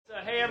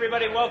Hey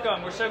everybody,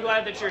 welcome. We're so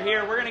glad that you're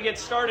here. We're going to get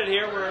started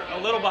here. We're a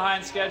little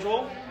behind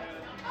schedule.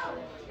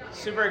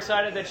 Super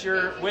excited that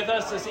you're with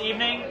us this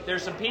evening.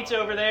 There's some pizza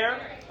over there.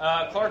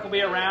 Clark will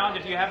be around.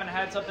 If you haven't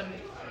had something,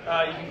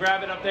 you can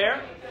grab it up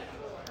there.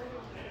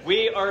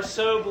 We are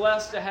so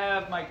blessed to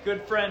have my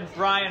good friend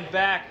Brian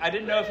back. I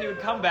didn't know if he would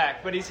come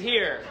back, but he's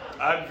here.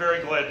 I'm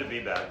very glad to be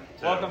back.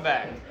 Welcome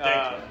back.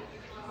 Thank you.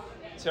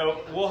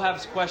 So we'll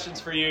have questions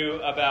for you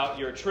about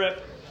your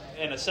trip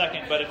in a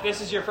second, but if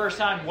this is your first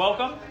time,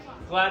 welcome.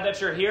 Glad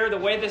that you're here. The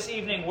way this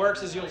evening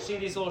works is you'll see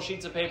these little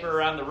sheets of paper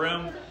around the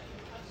room.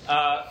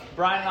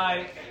 Brian and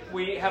I,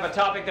 we have a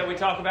topic that we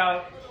talk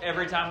about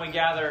every time we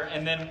gather,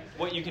 and then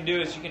what you can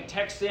do is you can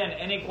text in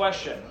any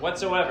question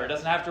whatsoever. It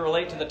doesn't have to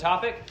relate to the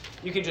topic.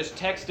 You can just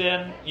text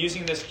in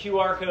using this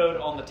QR code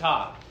on the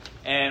top,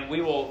 and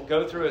we will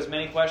go through as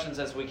many questions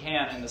as we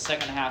can in the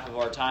second half of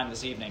our time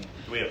this evening.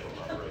 Do we have a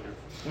moderator?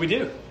 We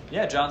do.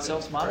 Yeah, John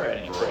Self's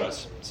moderating for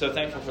us. So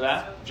thankful for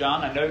that.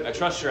 John, I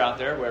trust you're out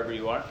there wherever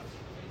you are.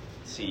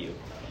 See you.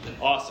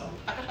 Awesome.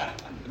 A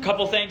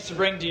couple things to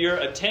bring to your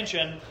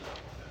attention.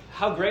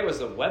 How great was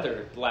the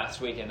weather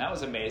last weekend? That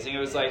was amazing. It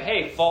was like,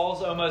 hey,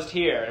 fall's almost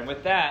here. And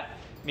with that,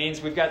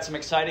 means we've got some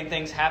exciting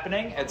things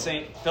happening at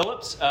St.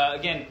 Philip's.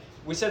 Again,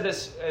 we said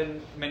this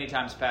many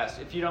times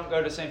past. If you don't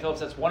go to St. Philip's,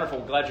 that's wonderful.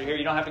 Glad you're here.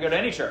 You don't have to go to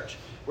any church.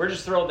 We're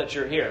just thrilled that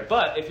you're here.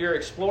 But if you're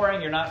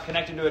exploring, you're not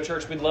connected to a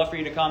church, we'd love for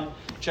you to come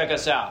check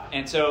us out.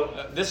 And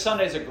so this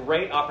Sunday is a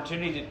great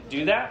opportunity to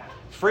do that.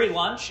 Free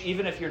lunch,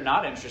 even if you're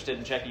not interested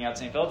in checking out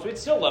St. Philip's. We'd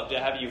still love to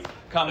have you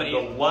come and eat. The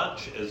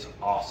lunch is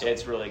awesome.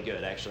 It's really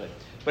good, actually.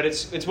 But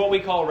it's what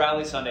we call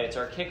Rally Sunday. It's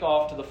our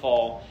kickoff to the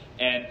fall.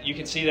 And you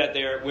can see that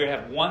there. We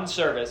have one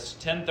service,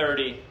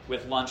 10:30,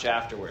 with lunch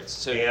afterwards.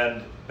 So,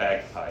 and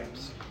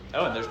bagpipes.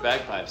 Oh, and there's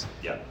bagpipes.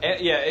 Yeah.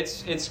 And, yeah,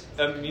 it's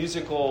a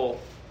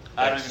musical...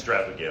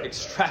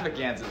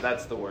 Extravaganza.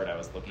 That's the word I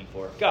was looking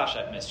for. Gosh,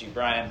 I've missed you,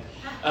 Brian.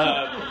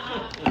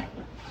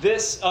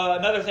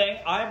 Another thing,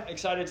 I'm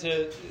excited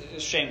to,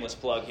 shameless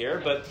plug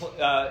here,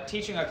 but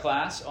teaching a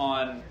class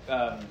on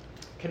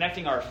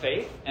connecting our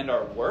faith and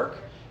our work.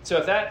 So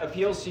if that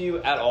appeals to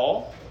you at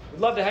all,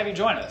 we'd love to have you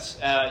join us.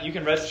 You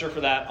can register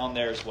for that on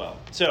there as well.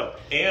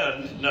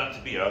 And not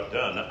to be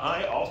outdone,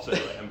 I also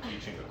am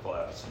teaching a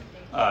class.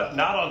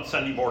 Not on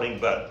Sunday morning,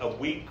 but a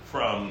week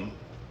from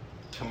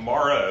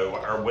tomorrow,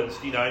 our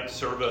Wednesday night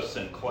service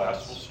and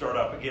class will start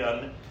up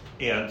again.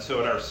 And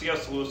so in our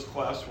C.S. Lewis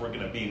class, we're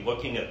going to be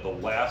looking at the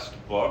last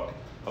book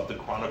of the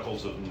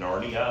Chronicles of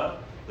Narnia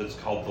that's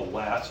called The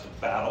Last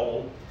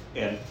Battle.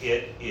 And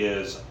it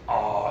is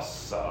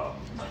awesome.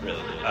 Really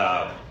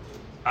good.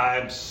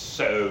 I'm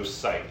so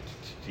psyched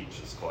to teach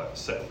this class.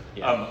 So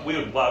we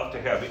would love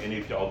to have any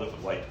of y'all that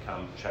would like to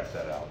come check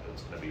that out.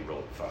 It's going to be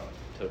really fun.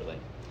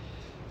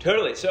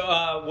 Totally.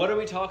 So what are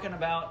we talking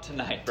about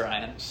tonight,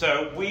 Brian?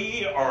 So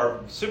we are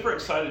super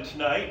excited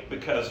tonight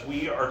because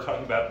we are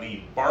talking about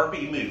the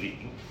Barbie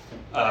movie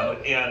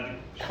and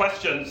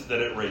questions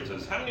that it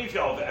raises. How many of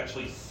y'all have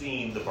actually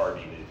seen the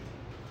Barbie movie?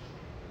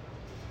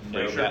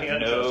 Raise your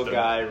hand, Justin.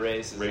 Guy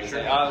raises his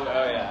hand. Oh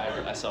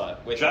yeah, I saw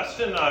it.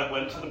 Justin and I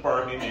went to the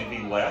Barbie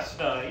movie last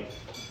night.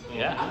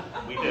 Yeah.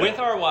 We did. With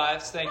our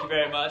wives, thank you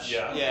very much.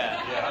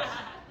 Yeah.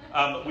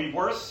 We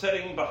were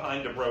sitting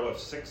behind a row of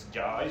 6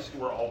 guys who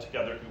were all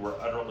together who were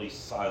utterly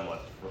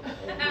silent for the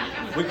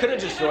whole movie. We could have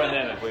just joined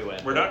them if we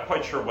went. We're not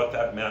quite sure what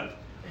that meant.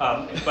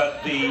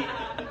 But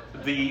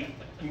the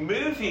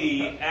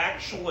movie,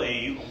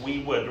 actually, we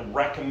would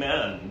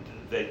recommend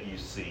that you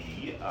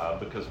see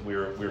because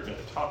we're going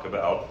to talk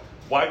about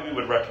why we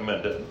would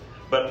recommend it.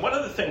 But one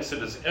of the things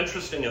that is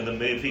interesting in the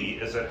movie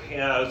is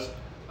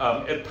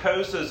it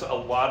poses a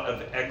lot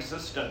of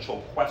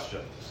existential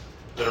questions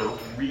that are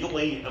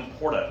really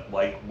important,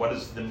 like what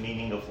is the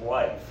meaning of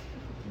life?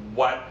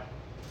 What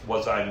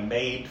was I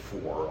made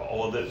for?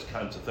 All of those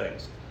kinds of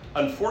things.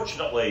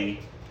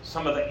 Unfortunately,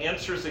 some of the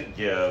answers it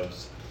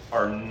gives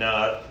are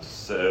not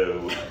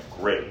so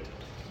great.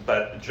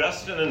 But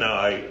Justin and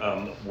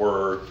I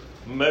were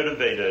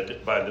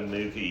motivated by the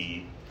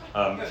movie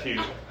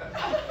to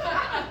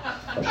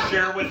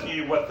share with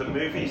you what the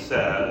movie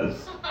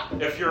says.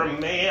 If you're a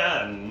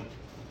man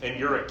and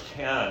you're a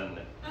Ken,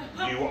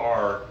 you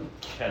are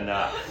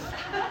Kenneth.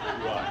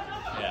 You are,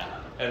 yeah.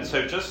 And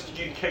so just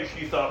in case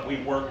you thought we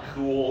weren't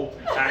cool,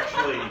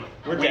 actually,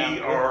 we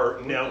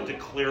are now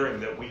declaring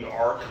that we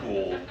are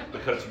cool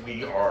because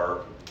we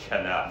are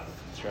Kenneth.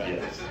 That's right.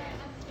 Yes.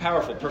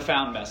 Powerful,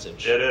 profound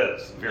message. It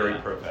is very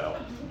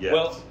profound. Yes.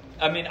 Well,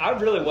 I mean, I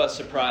really was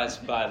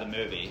surprised by the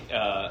movie.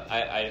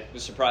 I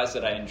was surprised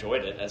that I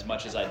enjoyed it as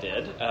much as I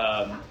did.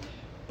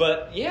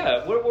 But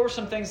yeah, what were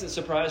some things that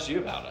surprised you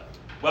about it?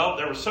 Well,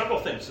 there were several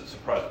things that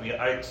surprised me.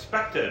 I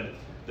expected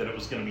that it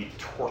was going to be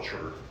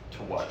torture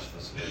to watch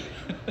this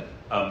movie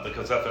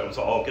because I thought it was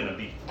all going to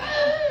be...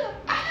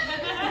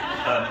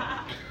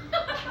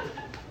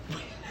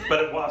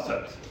 but it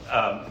wasn't.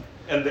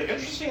 And the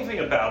interesting thing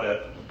about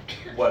it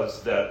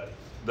was that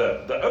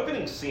the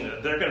opening scene,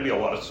 there are going to be a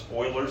lot of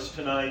spoilers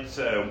tonight,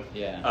 so...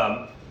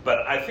 Yeah.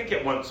 But I think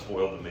it won't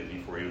spoil the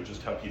movie for you,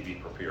 just help you be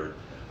prepared.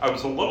 I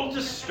was a little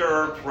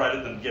disturbed right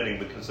at the beginning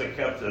because they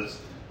kept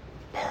this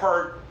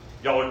part.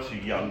 Y'all are too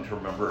young to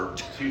remember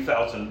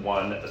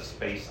 2001: A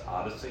Space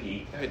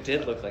Odyssey. It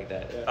did look like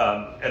that.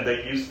 Yeah. And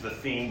they used the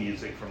theme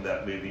music from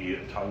that movie,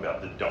 talking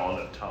about the dawn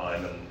of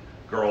time and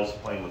girls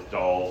playing with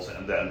dolls.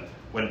 And then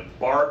when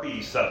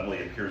Barbie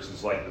suddenly appears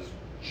as like this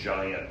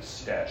giant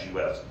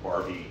statuesque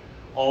Barbie,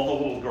 all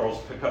the little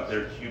girls pick up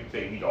their cute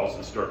baby dolls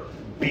and start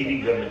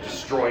beating them and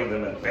destroying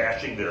them and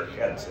bashing their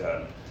heads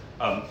in,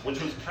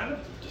 which was kind of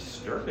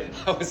disturbing.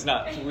 I was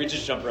not. We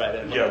just jumped right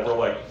in. Yeah, we're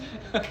like,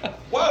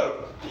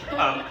 whoa.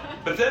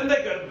 But then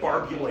they go to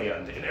Barbie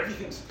Land, and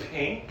everything's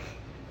pink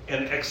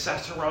and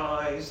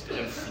accessorized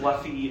and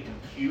fluffy and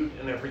cute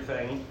and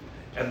everything.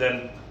 And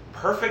then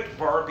perfect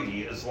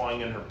Barbie is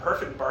lying in her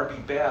perfect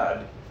Barbie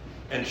bed,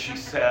 and she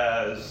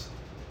says,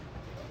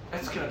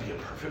 it's going to be a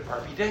perfect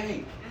Barbie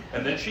day.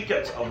 And then she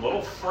gets a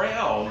little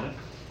frown,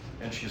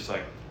 and she's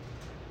like,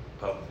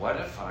 but what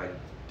if I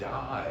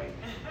die?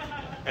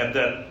 And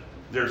then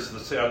there's the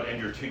sound, and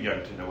you're too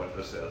young to know what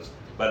this is.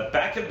 But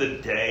back in the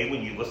day,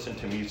 when you listen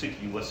to music,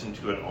 you listen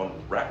to it on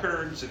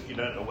records. If you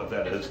don't know what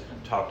that is,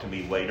 talk to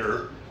me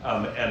later.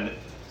 And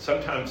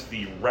sometimes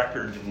the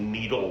record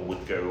needle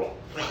would go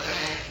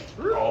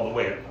all the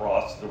way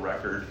across the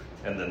record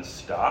and then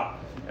stop.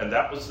 And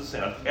that was the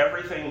sound.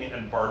 Everything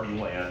in Barbie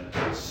Land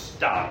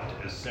stopped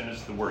as soon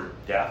as the word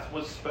death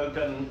was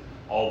spoken.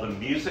 All the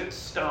music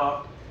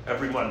stopped.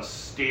 Everyone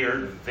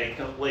stared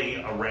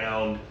vacantly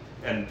around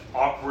and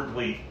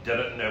awkwardly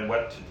didn't know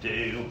what to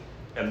do.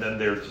 And then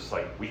they're just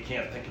like, we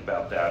can't think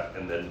about that,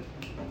 and then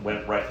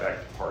went right back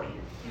to partying.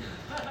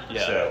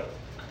 Yeah. So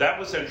that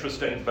was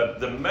interesting, but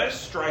the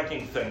most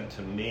striking thing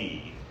to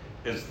me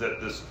is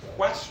that this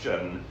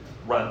question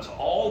runs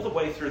all the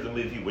way through the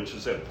movie, which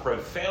is a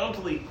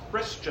profoundly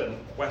Christian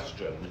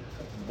question.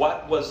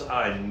 What was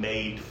I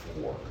made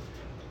for?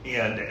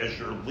 And as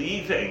you're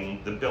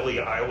leaving, the Billie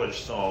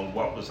Eilish song,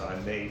 What Was I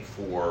Made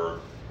For,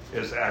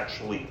 is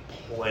actually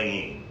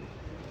playing.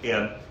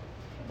 And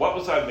what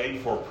was I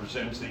made for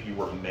presumes that you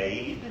were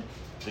made,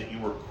 that you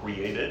were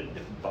created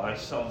by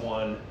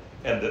someone,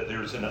 and that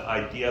there's an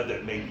idea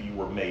that maybe you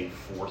were made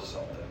for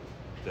something,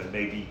 that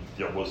maybe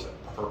there was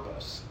a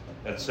purpose.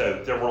 And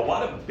so there were a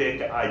lot of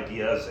big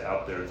ideas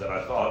out there that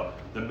I thought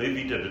the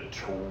movie did a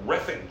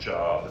terrific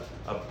job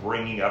of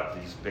bringing up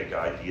these big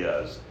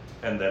ideas,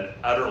 and then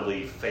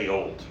utterly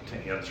failed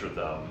to answer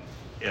them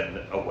in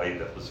a way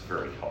that was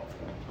very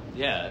helpful.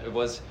 Yeah, it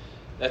was.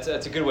 That's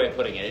a good way of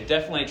putting it. It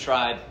definitely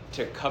tried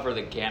to cover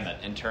the gamut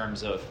in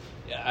terms of,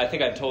 I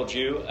think I told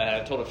you, and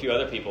I've told a few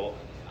other people,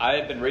 I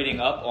have been reading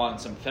up on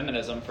some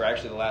feminism for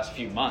actually the last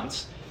few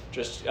months,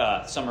 just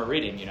summer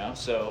reading,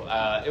 so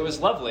it was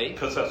lovely.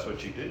 Because that's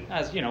what you do.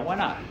 As why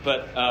not?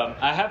 But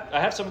I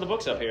have some of the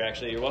books up here,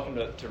 actually. You're welcome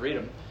to read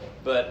them,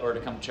 or to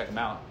come check them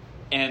out.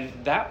 And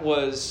that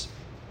was,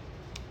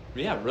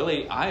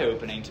 really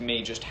eye-opening to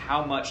me, just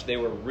how much they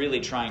were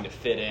really trying to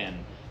fit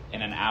in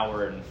an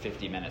hour and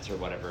 50 minutes or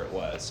whatever it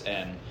was.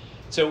 And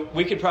so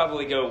we could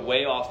probably go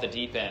way off the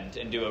deep end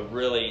and do a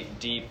really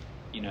deep,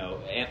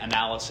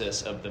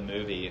 analysis of the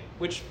movie,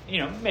 which,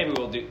 maybe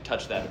we'll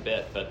touch that a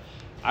bit. But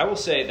I will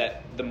say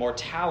that the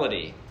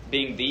mortality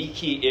being the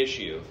key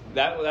issue,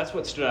 that's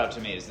what stood out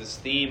to me, is this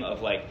theme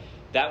of,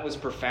 that was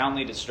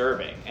profoundly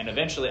disturbing. And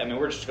eventually,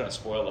 we're just going to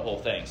spoil the whole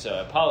thing, so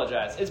I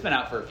apologize. It's been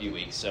out for a few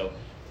weeks, so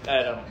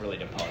I don't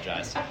really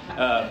apologize.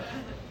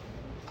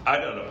 I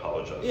don't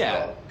apologize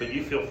at all, but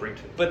you feel free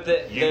to. But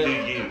you do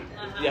you.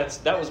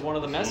 That was one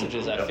of the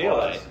messages I feel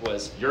like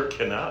was... You're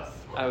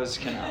Kenneth. I was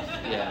Kenneth,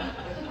 yeah.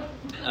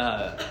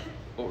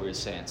 What were we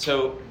saying?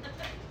 So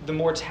the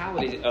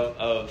mortality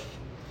of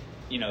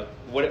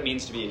what it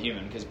means to be a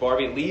human, because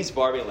Barbie leaves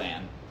Barbie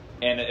Land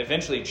and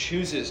eventually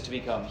chooses to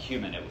become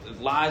human. It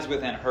lies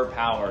within her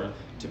power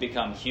to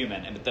become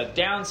human. And the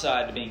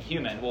downside to being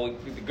human, well,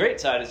 the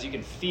great side is you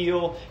can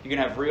feel, you can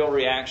have real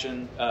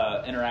interaction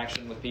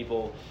with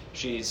people.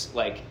 She's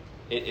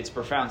it's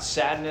profound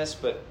sadness,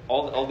 but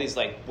all these,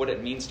 what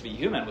it means to be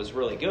human was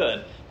really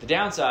good. The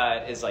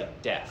downside is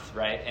death,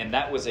 right? And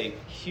that was a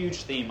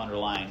huge theme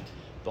underlying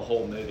the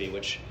whole movie,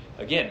 which,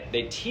 again,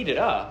 they teed it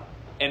up,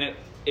 and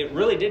it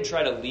really did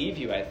try to leave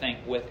you, I think,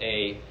 with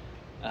a...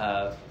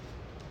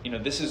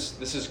 this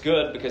is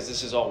good because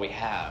this is all we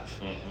have.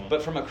 Mm-hmm.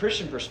 But from a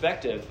Christian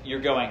perspective,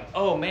 you're going,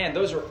 oh man,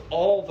 those are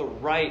all the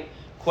right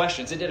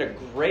questions. It did a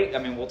great,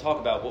 we'll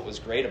talk about what was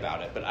great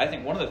about it, but I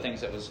think one of the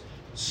things that was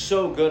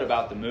so good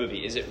about the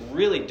movie is it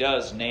really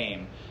does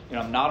name,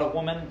 I'm not a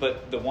woman,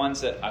 but the one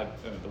that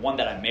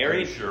I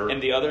married, sure,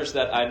 and the others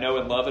that I know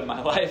and love in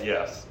my life,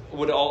 yes,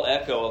 would all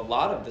echo a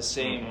lot of the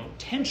same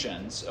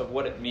tensions of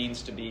what it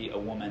means to be a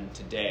woman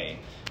today.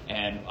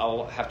 And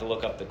I'll have to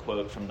look up the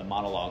quote from the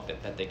monologue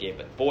that they gave.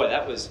 But boy,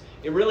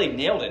 it really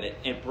nailed it.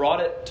 It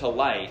brought it to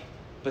light.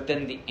 But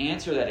then the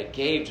answer that it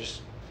gave,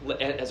 just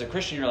as a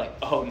Christian, you're like,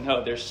 oh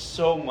no, there's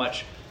so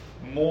much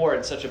more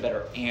and such a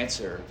better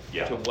answer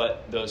to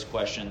what those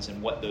questions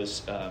and what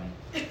those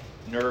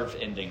nerve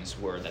endings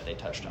were that they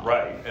touched on.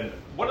 Right. And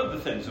one of the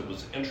things that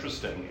was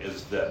interesting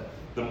is that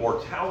the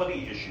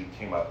mortality issue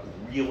came up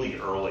really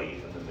early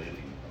in the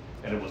movie.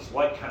 And it was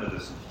like kind of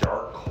this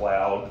dark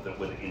cloud that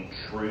would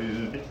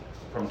intrude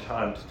from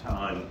time to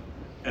time.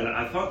 And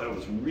I thought that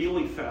was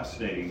really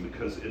fascinating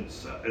because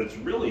it's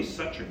really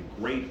such a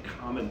great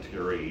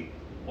commentary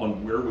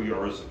on where we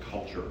are as a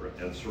culture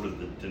and sort of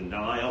the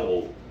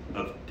denial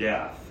of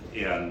death.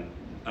 And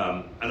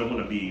I don't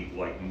want to be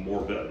like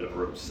morbid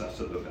or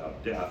obsessive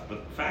about death,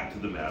 but the fact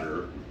of the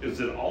matter is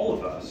that all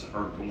of us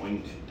are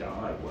going to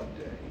die one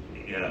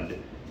day. And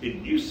it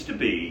used to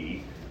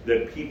be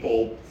that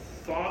people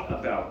thought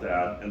about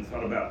that and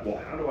thought about,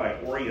 well, how do I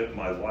orient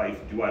my life?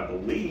 Do I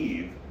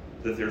believe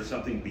that there's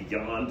something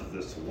beyond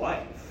this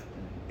life?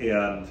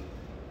 And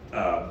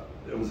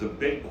it was a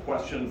big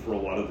question for a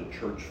lot of the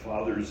church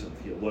fathers and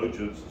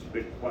theologians. It's a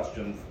big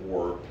question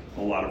for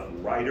a lot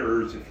of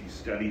writers. If you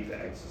studied the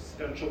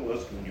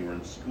existentialists when you were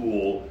in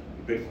school,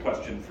 a big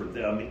question for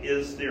them,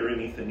 is there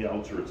anything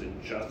else or is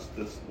it just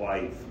this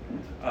life?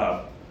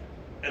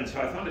 And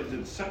so I thought it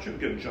did such a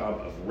good job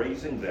of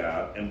raising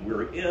that, and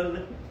we're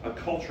in a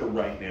culture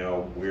right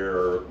now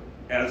where,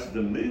 as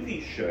the movie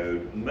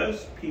showed,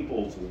 most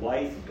people's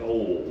life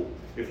goal,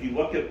 if you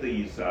look at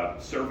these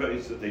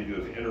surveys that they do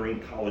of entering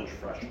college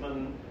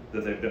freshmen,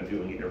 that they've been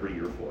doing every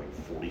year for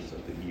like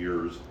 40-something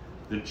years,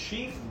 the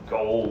chief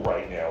goal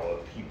right now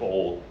of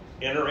people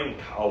entering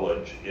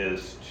college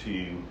is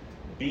to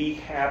be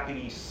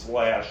happy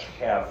 /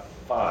 have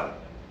fun.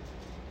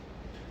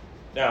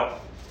 Now,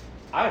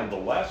 I am the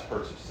last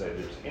person to say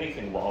there's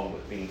anything wrong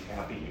with being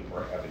happy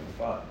or having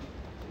fun.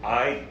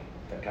 I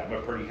think I'm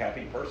a pretty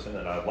happy person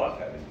and I love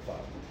having fun.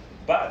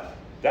 But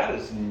that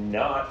is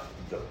not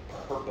the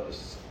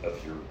purpose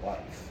of your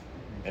life.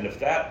 And if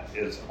that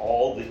is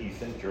all that you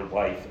think your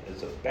life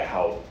is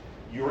about,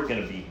 you're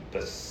going to be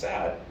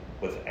beset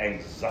with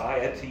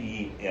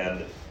anxiety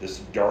and this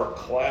dark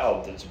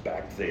cloud that's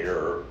back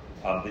there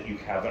that you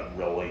haven't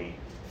really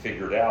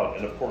figured out.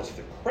 And of course,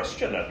 the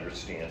Christian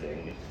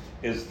understanding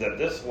is that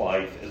this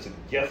life is a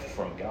gift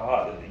from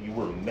God, and that you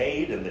were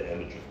made in the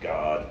image of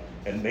God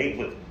and made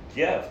with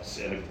gifts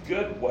in a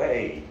good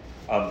way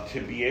to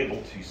be able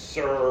to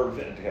serve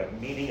and to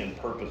have meaning and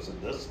purpose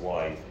in this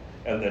life,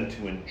 and then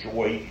to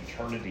enjoy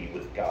eternity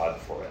with God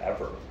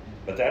forever.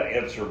 But that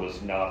answer was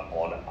not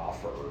on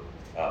offer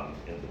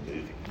in the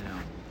movie. No.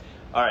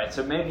 All right,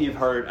 so maybe you've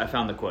heard, I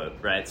found the quote,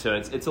 right? So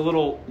it's a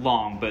little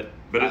long, but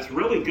it's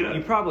really good.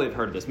 You probably have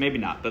heard this, maybe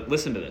not, but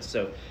listen to this.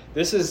 So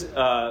this is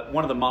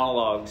one of the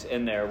monologues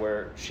in there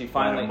where she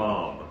finally...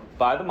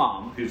 By the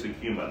mom. Who's a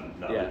human,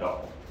 not a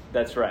doll.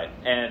 That's right.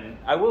 And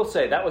I will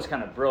say that was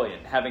kind of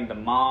brilliant, having the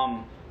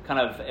mom kind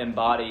of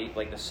embody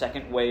like the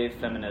second wave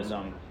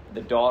feminism,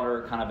 the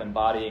daughter kind of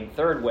embodying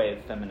third wave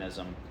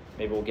feminism.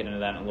 Maybe we'll get into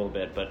that in a little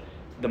bit, but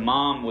the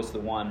mom was the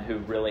one who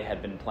really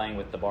had been playing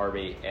with the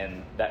Barbie,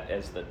 and that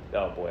as the,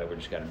 oh boy, we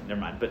just got to, never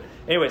mind. But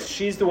anyways,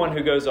 she's the one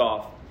who goes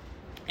off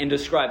and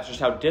describes just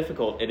how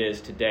difficult it is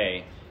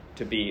today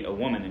to be a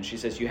woman. And she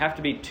says, you have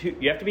to be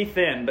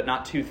thin, but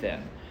not too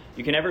thin.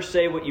 You can never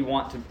say what you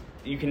want to,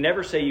 you can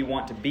never say you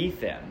want to be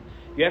thin.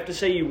 You have to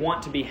say you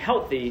want to be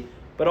healthy,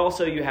 but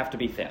also you have to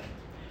be thin.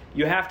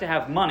 You have to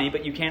have money,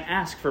 but you can't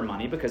ask for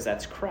money because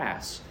that's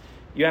crass.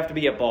 You have to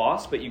be a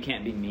boss, but you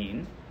can't be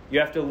mean. You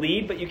have to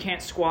lead, but you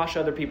can't squash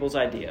other people's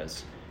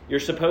ideas.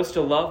 You're supposed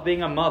to love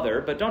being a mother,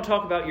 but don't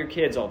talk about your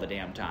kids all the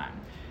damn time.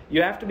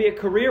 You have to be a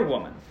career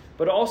woman,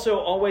 but also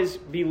always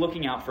be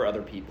looking out for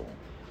other people.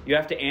 You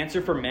have to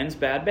answer for men's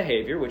bad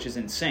behavior, which is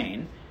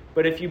insane,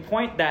 but if you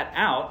point that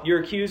out,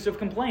 you're accused of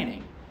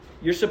complaining.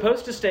 You're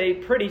supposed to stay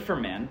pretty for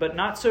men, but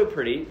not so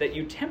pretty that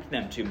you tempt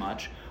them too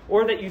much,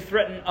 or that you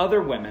threaten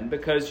other women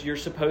because you're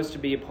supposed to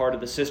be a part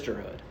of the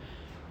sisterhood.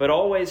 But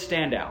always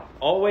stand out.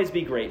 Always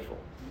be grateful.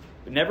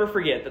 But never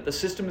forget that the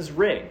system is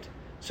rigged.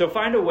 So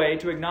find a way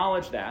to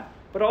acknowledge that,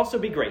 but also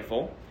be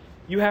grateful.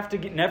 You have to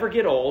never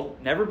get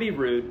old, never be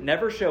rude,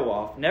 never show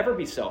off, never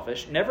be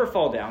selfish, never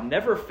fall down,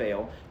 never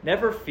fail,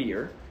 never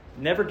fear,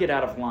 never get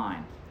out of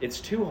line.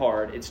 It's too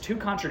hard, it's too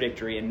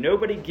contradictory, and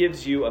nobody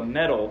gives you a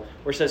medal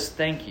or says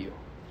thank you.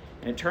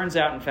 And it turns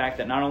out, in fact,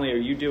 that not only are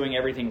you doing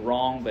everything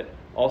wrong, but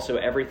also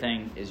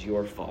everything is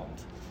your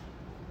fault.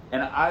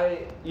 And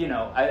I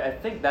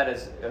think that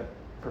is a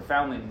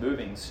profoundly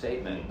moving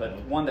statement, but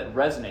one that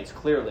resonates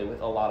clearly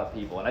with a lot of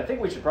people. And I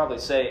think we should probably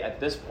say at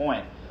this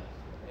point,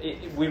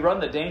 we run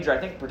the danger, I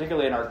think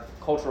particularly in our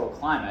cultural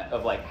climate,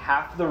 of like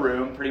half the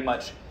room pretty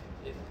much,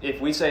 if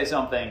we say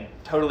something,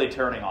 totally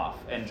turning off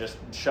and just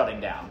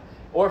shutting down.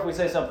 Or if we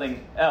say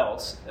something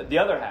else, the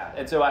other half.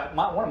 And so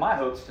one of my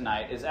hopes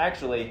tonight is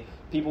actually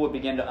people would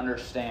begin to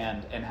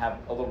understand and have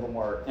a little bit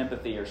more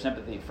empathy or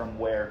sympathy from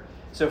where.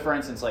 So for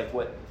instance, like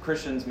what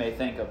Christians may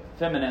think of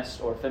feminists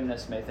or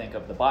feminists may think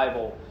of the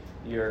Bible,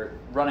 you're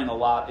running a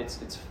lot.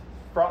 It's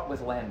fraught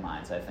with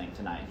landmines, I think,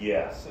 tonight.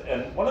 Yes,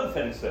 and one of the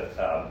things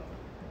that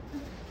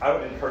I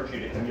would encourage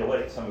you to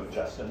emulate some of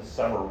Justin's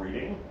summer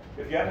reading.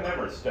 If you haven't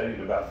ever studied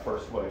about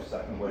first wave,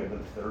 second wave,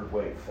 and third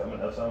wave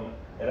feminism,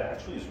 it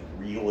actually is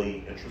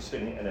really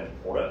interesting and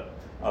important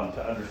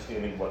to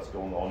understanding what's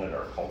going on in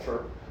our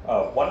culture.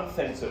 One of the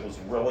things that was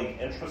really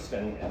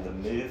interesting in the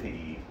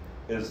movie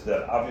is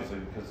that obviously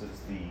because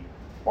it's the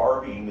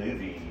Barbie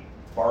movie,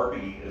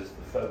 Barbie is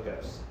the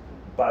focus.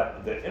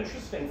 But the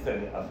interesting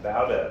thing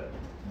about it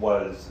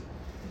was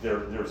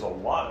there's a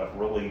lot of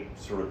really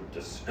sort of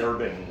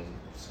disturbing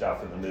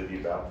stuff in the movie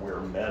about where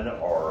men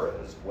are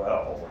as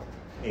well.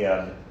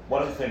 And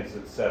one of the things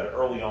that's said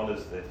early on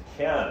is that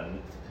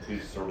Ken,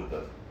 who's sort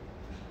of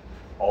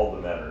all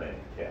the men are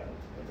named Ken.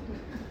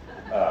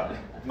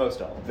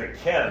 Most all. The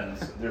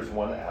Kens, there's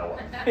one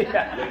Alan.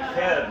 Yeah. The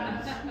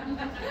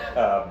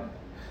Kens,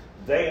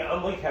 they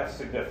only have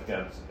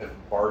significance if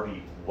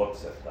Barbie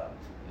looks at them.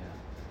 Yeah.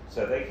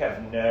 So they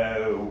have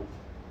no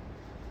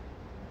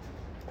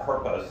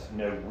purpose,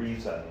 no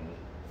reason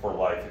for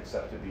life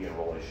except to be in a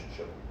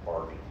relationship with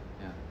Barbie,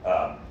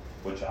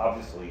 which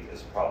obviously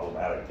is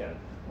problematic. And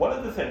one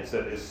of the things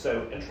that is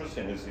so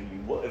interesting is that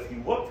if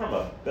you look from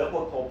a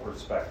biblical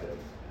perspective,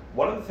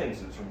 one of the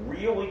things that's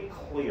really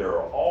clear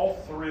all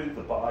through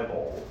the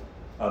Bible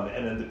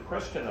and in the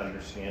Christian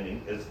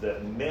understanding is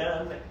that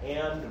men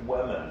and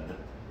women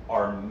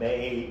are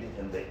made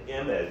in the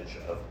image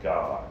of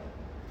God.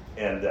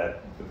 And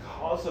that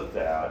because of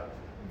that,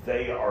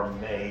 they are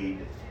made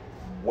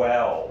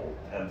well,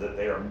 and that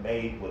they are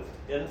made with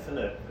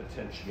infinite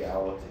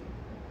potentiality.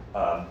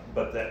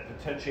 But that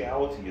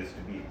potentiality is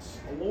to be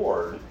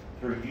explored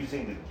through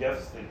using the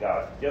gifts that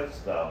God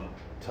gives them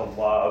to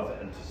love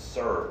and to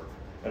serve.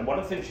 And one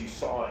of the things you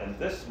saw in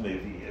this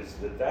movie is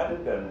that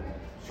had been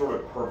sort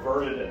of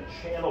perverted and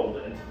channeled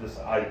into this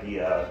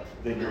idea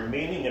that your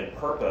meaning and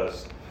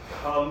purpose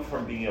come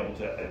from being able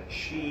to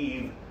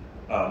achieve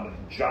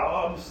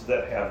jobs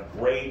that have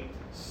great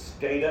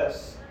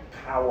status,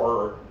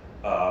 power,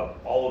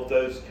 all of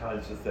those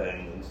kinds of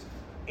things,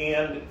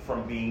 and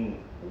from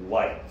being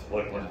liked.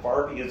 Like when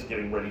Barbie is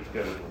getting ready to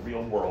go to the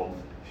real world,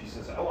 she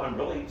says, "Oh, I'm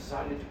really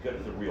excited to go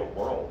to the real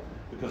world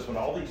because when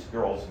all these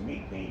girls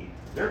meet me,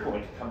 they're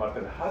going to come up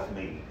and hug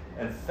me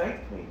and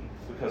thank me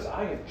because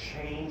I have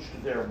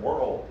changed their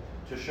world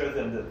to show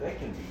them that they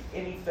can be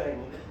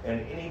anything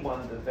and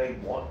anyone that they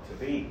want to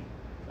be."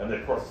 And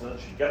of course, then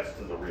she gets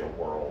to the real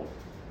world,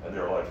 and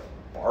they're like,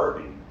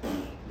 "Barbie,"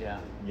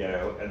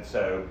 and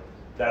so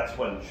that's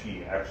when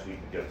she actually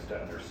begins to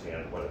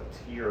understand what a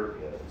tear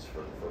is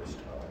for the first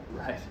time.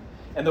 Right.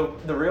 And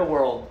the real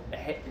world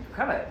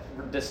kind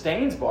of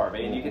disdains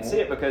Barbie, and you can see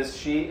it because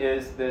she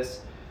is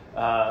this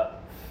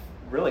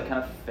really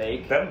kind of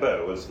fake...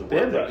 Bimbo is the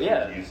word that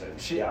she's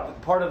using.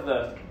 Part of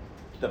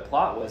the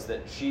plot was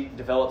that she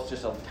develops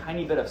just a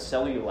tiny bit of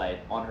cellulite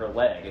on her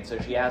leg, and so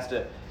she has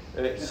to...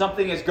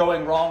 something is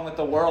going wrong with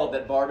the world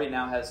that Barbie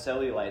now has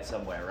cellulite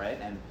somewhere, right?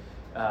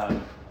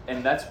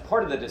 And that's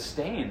part of the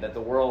disdain that the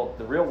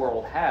real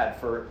world had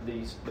for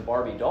the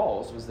Barbie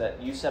dolls, was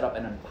that you set up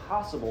an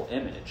impossible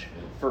image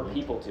for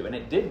people to, and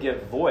it did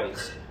give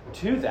voice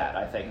to that,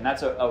 I think, and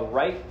that's a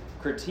right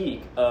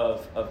critique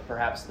of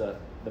perhaps the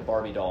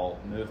Barbie doll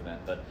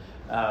movement. But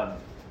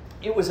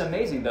it was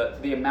amazing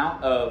the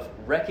amount of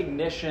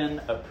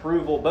recognition,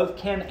 approval. Both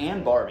Ken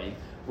and Barbie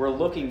were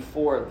looking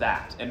for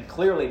that, and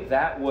clearly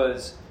that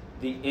was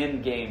the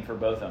end game for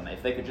both of them.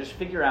 If they could just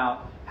figure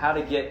out how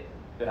to get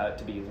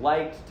to be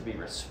liked, to be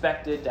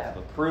respected, to have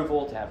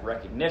approval, to have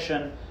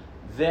recognition,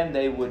 then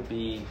they would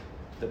be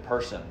the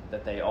person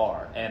that they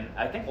are. And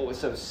I think what was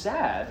so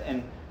sad,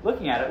 and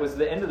looking at it, was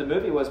the end of the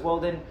movie was, well,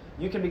 then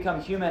you can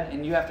become human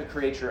and you have to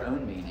create your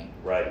own meaning.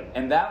 Right.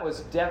 And that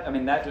was,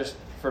 that just,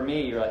 for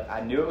me, you're like, I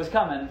knew it was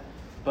coming,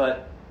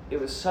 but it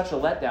was such a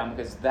letdown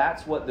because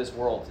that's what this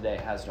world today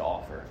has to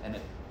offer. And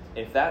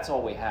if that's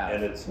all we have...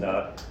 And it's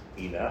not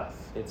enough.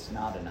 It's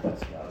not enough.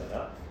 It's not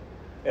enough.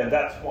 And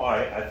that's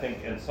why I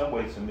think in some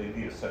ways the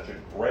movie is such a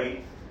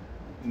great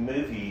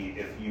movie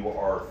if you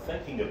are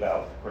thinking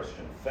about the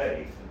Christian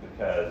faith,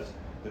 because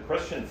the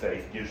Christian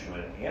faith gives you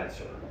an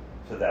answer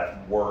to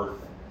that worth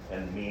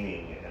and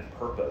meaning and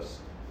purpose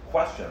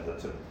question.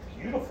 That's a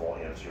beautiful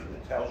answer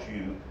that tells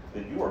you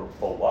that you are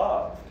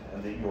beloved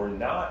and that you are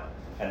not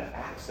an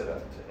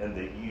accident and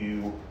that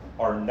you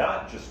are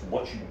not just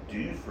what you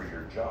do for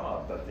your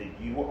job, but that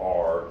you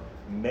are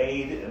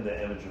made in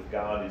the image of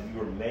God, and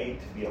you are made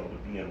to be able to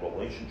be in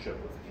relationship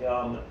with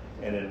Him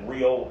and in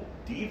real,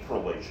 deep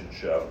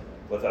relationship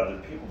with other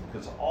people.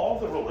 Because all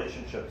the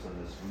relationships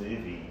in this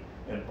movie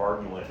in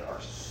Barbie Land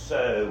are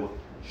so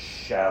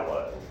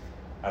shallow.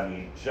 I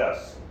mean,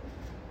 just,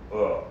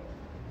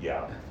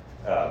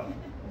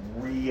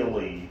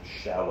 really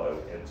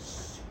shallow and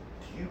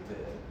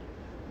stupid.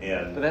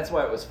 But that's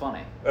why it was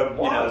funny. It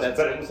was,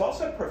 but it was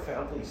also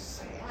profoundly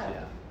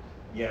sad.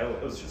 Yeah.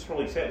 It was just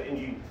really sad.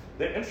 And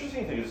the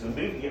interesting thing is the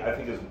movie, I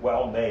think, is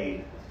well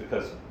made,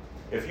 because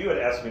if you had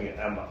asked me,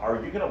 are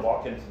you going to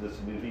walk into this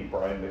movie,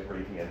 Brian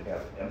McReady, and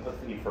have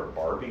empathy for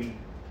Barbie?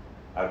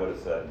 I would have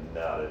said,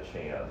 not a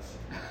chance.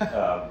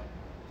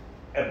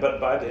 But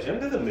by the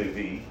end of the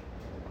movie,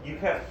 you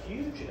have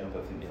huge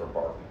empathy for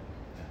Barbie.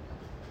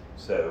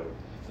 So,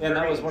 and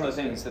that was one of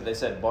the things that they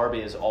said,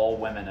 Barbie is all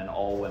women and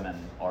all women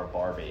are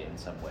Barbie in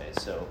some ways.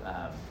 So,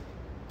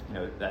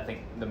 I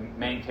think the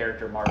main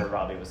character, Margot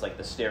Robbie, was like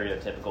the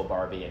stereotypical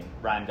Barbie, and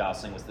Ryan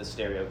Gosling was the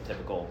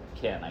stereotypical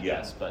Ken, I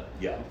guess. But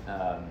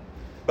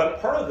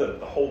but part of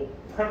the whole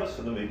premise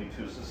of the movie,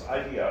 too, is this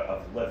idea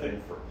of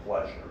living for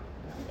pleasure,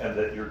 and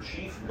that your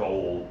chief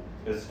goal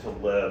is to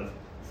live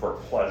for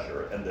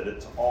pleasure, and that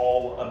it's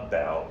all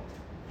about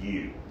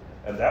you.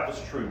 And that was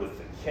true with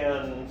the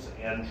Kens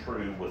and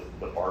true with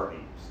the Barbies.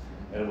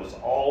 And it was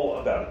all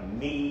about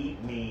me,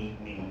 me,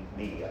 me,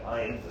 me.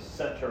 I am the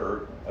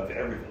center of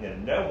everything,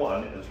 and no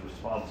one is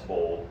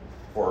responsible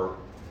for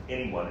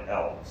anyone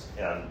else.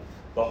 And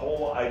the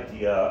whole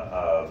idea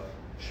of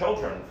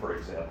children, for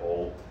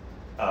example,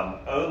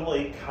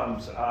 only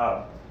comes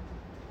up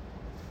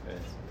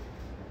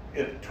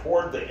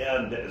toward the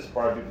end as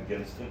Barbie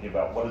begins thinking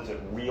about what does it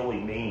really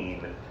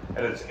mean.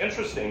 And it's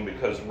interesting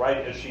because right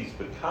as she's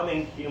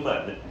becoming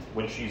human,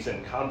 when she's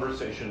in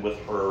conversation with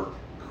her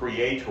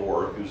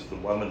creator, who's the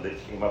woman that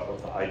came up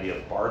with the idea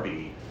of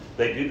Barbie,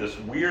 they do this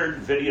weird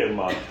video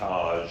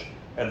montage,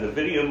 and the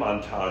video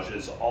montage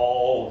is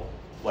all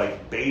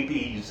like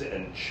babies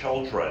and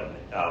children,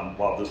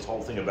 while this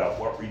whole thing about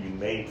what were you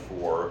made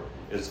for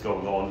is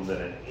going on, and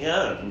then it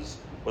ends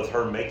with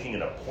her making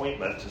an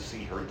appointment to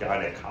see her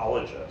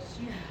gynecologist.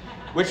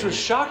 Which was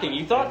shocking.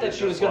 You thought that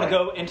she was going to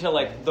go into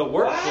like the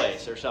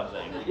workplace or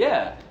something.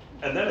 Yeah.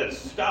 And then it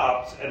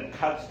stops and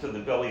cuts to the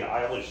Billie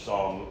Eilish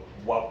song,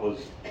 What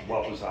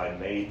Was I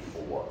Made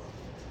For?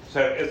 So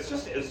it's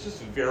just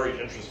very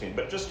interesting.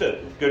 But just to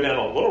go down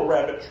a little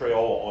rabbit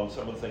trail on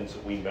some of the things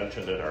that we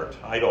mentioned in our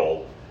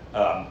title,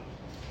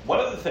 one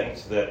of the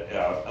things that,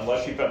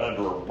 unless you've been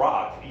under a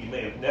rock, you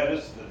may have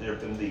noticed that there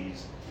have been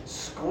these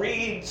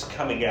screeds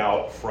coming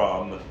out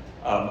from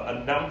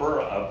a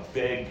number of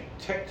big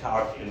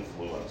TikTok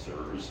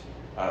influencers.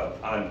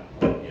 I'm,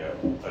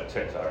 a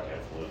TikTok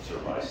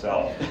influencer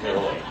myself,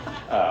 clearly,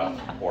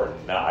 or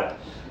not.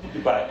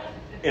 But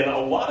in a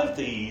lot of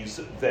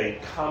these, they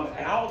come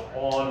out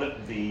on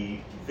the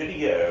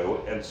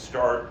video and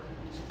start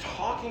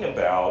talking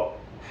about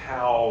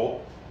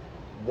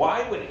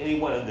why would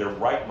anyone in their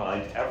right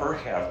mind ever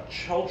have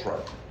children?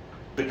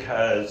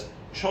 Because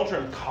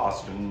children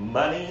cost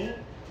money.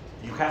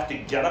 You have to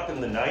get up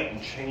in the night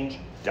and change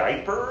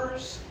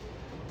diapers.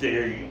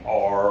 They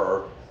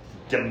are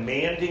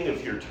demanding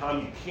of your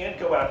time. You can't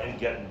go out and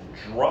get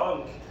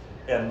drunk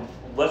and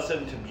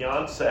listen to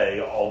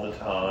Beyonce all the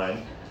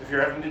time if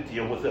you're having to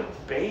deal with a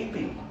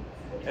baby.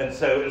 And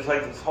so it's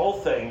like this whole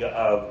thing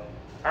of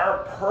our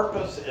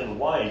purpose in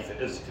life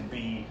is to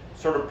be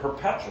sort of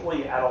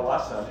perpetually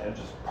adolescent and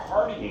just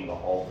partying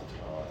all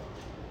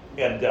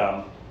the time.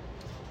 And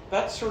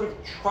that's sort of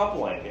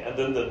troubling. And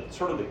then the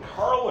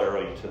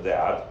corollary to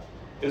that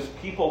is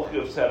people who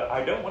have said,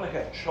 I don't want to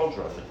have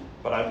children,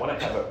 but I want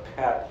to have a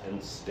pet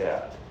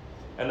instead.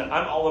 And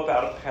I'm all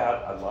about a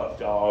pet. I love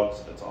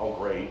dogs. It's all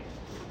great.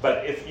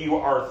 But if you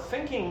are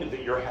thinking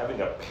that you're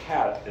having a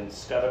pet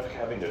instead of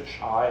having a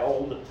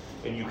child,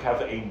 and you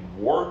have a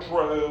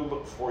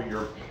wardrobe for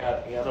your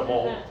pet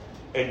animal,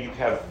 and you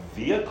have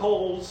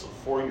vehicles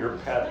for your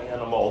pet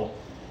animal,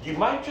 you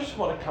might just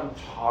want to come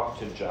talk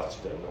to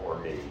Justin or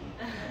me,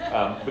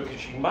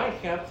 because you might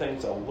have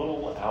things a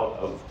little out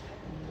of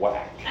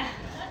whack.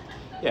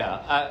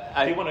 Yeah,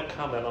 Do you want to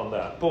comment on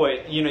that?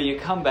 Boy, you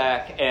come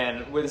back,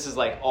 and this is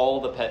like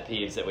all the pet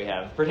peeves that we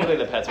have,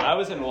 particularly the pets. I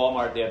was in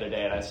Walmart the other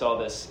day, and I saw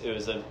this. It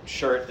was a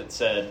shirt that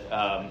said,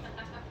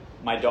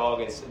 my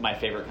dog is my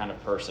favorite kind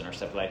of person, or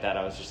something like that.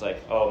 I was just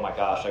like, oh my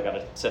gosh, I got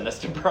to send this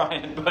to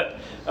Brian. But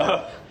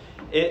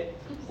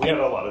we had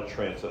a lot of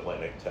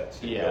transatlantic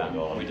texting going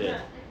on. We did.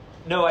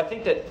 No, I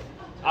think that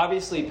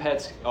obviously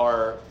pets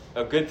are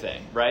a good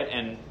thing, right?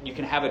 And you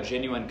can have a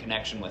genuine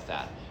connection with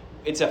that.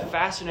 It's a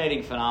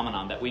fascinating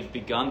phenomenon that we've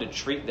begun to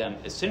treat them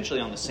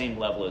essentially on the same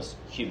level as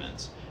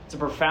humans. It's a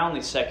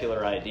profoundly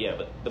secular idea,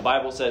 but the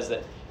Bible says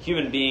that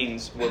human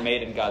beings were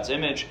made in God's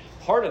image.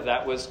 Part of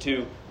that was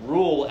to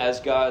rule as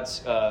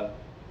God's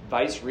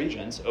vice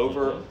regents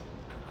over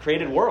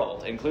created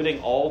world,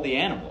 including all the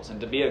animals, and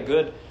to be a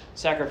good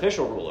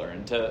sacrificial ruler.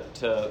 And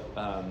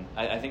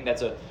I think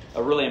that's a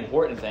really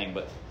important thing.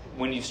 But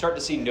when you start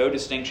to see no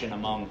distinction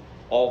among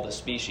all the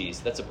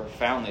species, that's a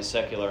profoundly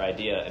secular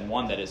idea, and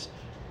one that is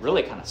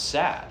really kind of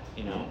sad,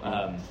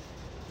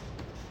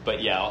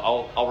 but yeah,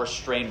 I'll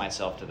restrain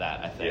myself to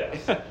that, I think.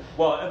 Yes.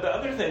 Well, and the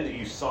other thing that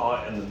you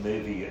saw in the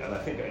movie, and I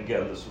think,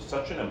 again, this was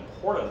such an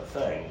important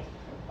thing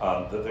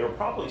that they were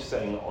probably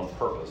saying on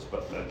purpose,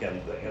 but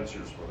again, the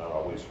answers were not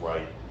always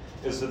right,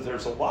 is that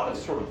there's a lot of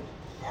sort of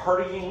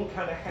partying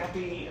kind of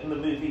happy in the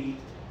movie,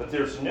 but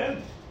there's no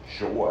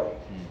joy.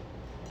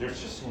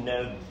 There's just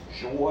no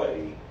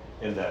joy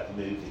in that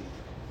movie.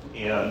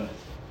 And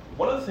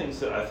one of the things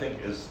that I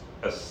think is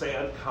a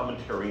sad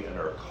commentary in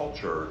our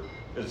culture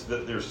is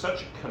that there's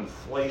such a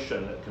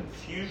conflation, a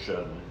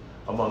confusion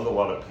among a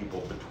lot of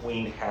people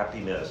between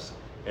happiness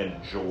and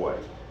joy.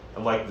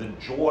 And like the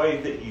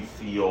joy that you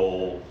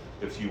feel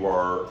if you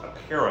are a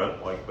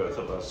parent, like both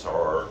of us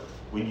are,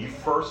 when you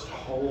first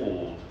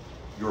hold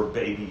your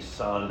baby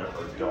son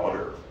or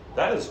daughter,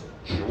 that is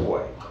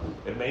joy.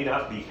 It may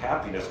not be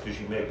happiness because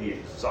you may be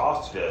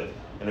exhausted,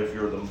 and if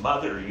you're the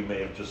mother, you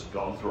may have just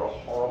gone through a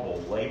horrible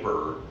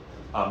labor,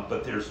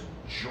 but there's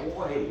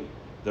joy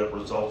that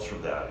results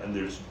from that. And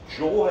there's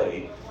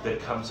joy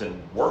that comes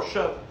in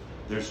worship.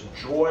 There's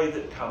joy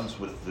that comes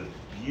with the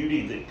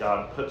beauty that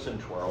God puts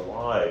into our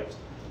lives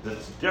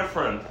that's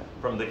different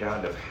from the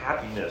kind of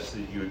happiness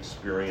that you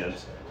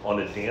experience on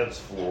a dance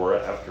floor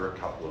after a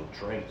couple of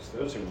drinks.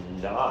 Those are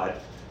not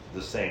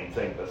the same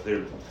thing, but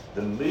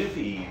the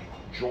movie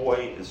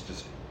joy is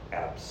just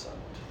absent.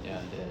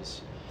 Yeah, it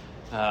is.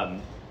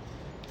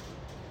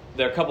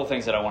 There are a couple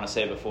things that I want to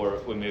say before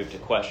we move to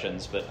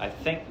questions, but I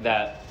think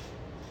that,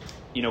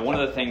 one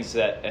of the things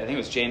that, I think it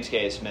was James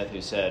K. Smith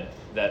who said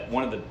that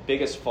one of the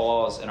biggest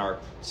flaws in our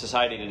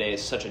society today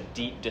is such a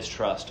deep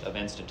distrust of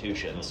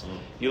institutions. Mm-hmm.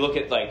 You look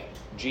at like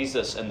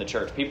Jesus and the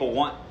church. People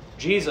want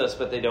Jesus,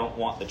 but they don't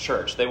want the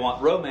church. They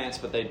want romance,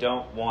 but they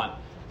don't want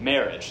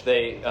marriage.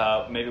 They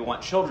maybe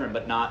want children,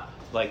 but not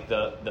like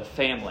the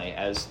family,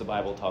 as the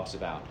Bible talks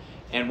about.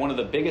 And one of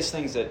the biggest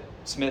things that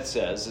Smith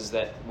says is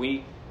that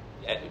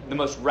the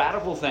most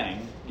radical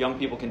thing young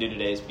people can do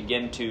today is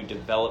begin to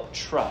develop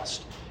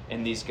trust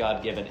in these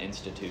God-given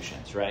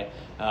institutions, right?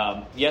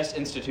 Yes,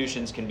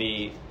 institutions can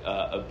be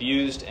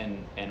abused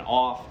and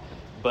off,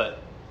 but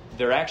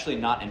they're actually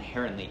not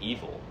inherently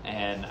evil.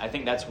 And I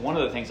think that's one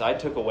of the things I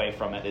took away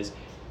from it is,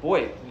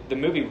 boy, the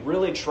movie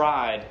really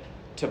tried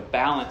to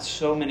balance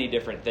so many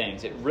different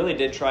things. It really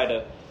did try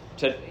to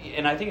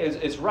and I think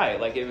it's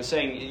right. Like it was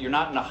saying, you're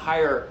not in a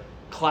higher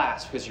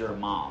class because you're a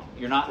mom.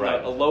 You're not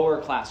in a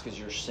lower class because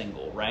you're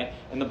single, right?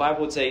 And the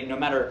Bible would say no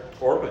matter...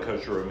 Or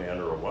because you're a man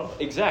or a woman.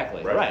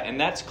 Exactly, right. And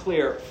that's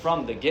clear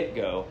from the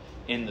get-go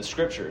in the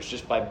Scriptures,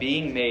 just by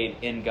being made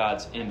in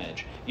God's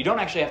image. You don't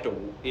actually have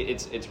to...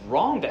 It's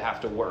wrong to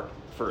have to work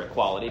for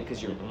equality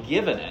because you're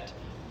given it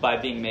by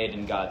being made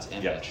in God's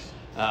image.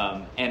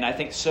 Yes. And I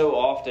think so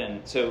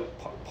often... So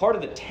part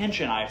of the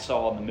tension I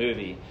saw in the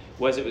movie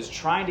was it was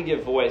trying to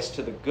give voice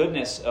to the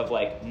goodness of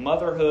like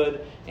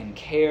motherhood and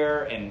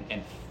care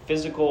and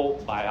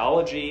physical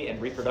biology and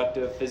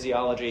reproductive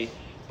physiology,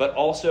 but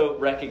also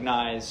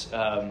recognize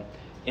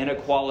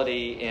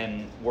inequality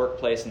in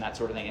workplace and that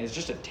sort of thing. And it's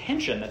just a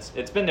tension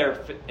it's been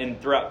there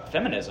throughout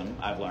feminism,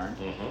 I've learned.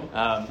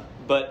 Mm-hmm.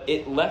 But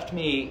it left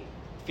me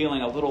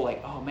feeling a little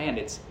like, oh man,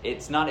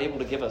 it's not able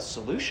to give a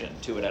solution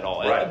to it at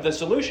all. Right. The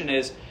solution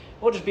is,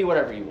 well, just be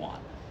whatever you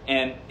want.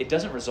 And it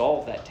doesn't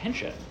resolve that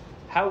tension.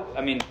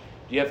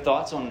 Do you have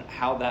thoughts on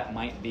how that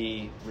might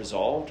be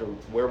resolved, or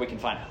where we can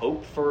find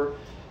hope for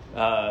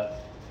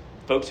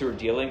folks who are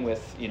dealing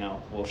with,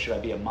 well, should I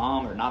be a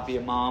mom or not be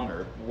a mom,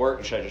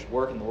 or should I just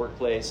work in the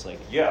workplace?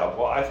 Yeah,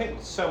 well, I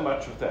think so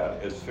much of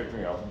that is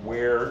figuring out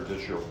where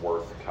does your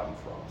worth come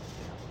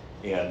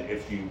from. And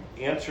if you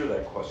answer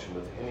that question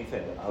with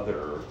anything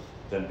other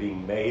than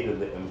being made in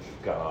the image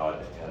of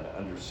God and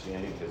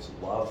understanding His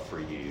love for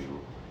you,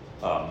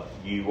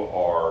 you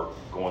are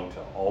going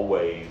to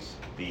always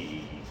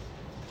be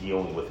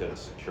dealing with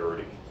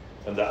insecurity.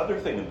 And the other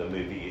thing in the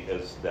movie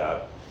is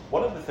that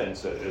one of the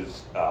things that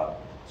is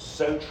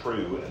so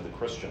true in the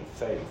Christian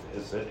faith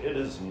is that it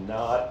is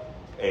not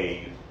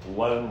a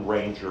Lone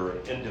Ranger,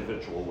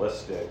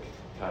 individualistic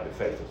kind of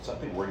faith. It's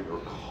something where you're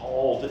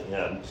called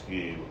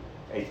into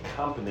a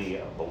company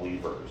of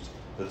believers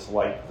that's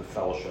like the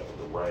Fellowship of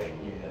the Ring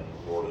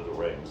in Lord of the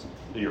Rings.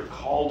 You're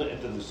called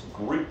into this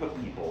group of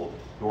people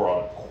who are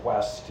on a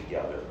quest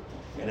together.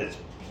 And it's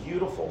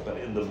beautiful, but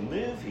in the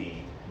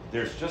movie,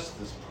 there's just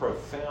this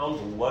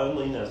profound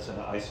loneliness and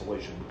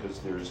isolation because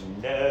there's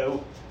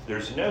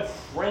no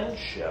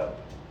friendship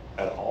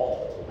at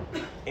all.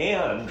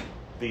 And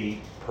the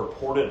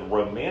purported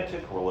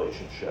romantic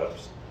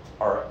relationships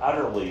are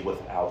utterly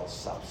without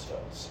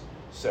substance.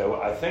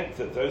 So I think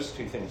that those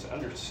two things,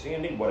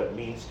 understanding what it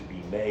means to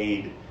be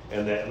made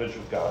in the image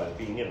of God and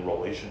being in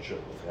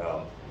relationship with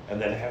Him, and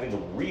then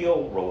having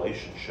real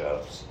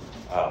relationships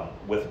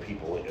with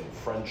people in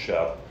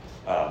friendship,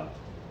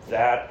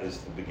 that is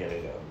the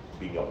beginning of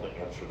being able to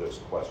answer those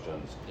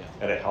questions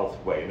in a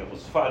healthy way. And it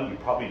was fun. You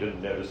probably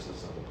didn't notice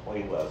this in the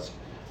playlist,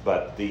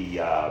 but the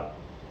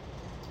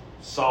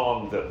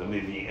song that the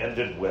movie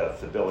ended with,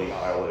 the Billie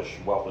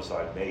Eilish, What Was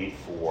I Made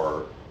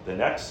For, the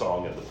next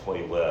song in the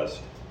playlist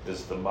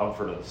is the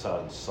Mumford &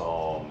 Sons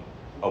song,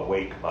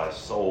 Awake My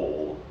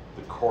Soul,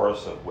 the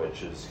chorus of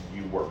which is,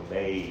 you were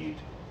made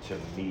to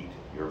meet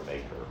your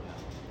maker.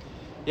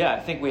 Yeah, I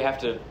think we have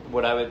to,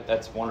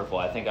 that's wonderful.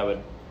 I think I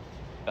would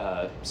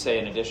say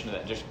in addition to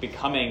that, just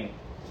becoming,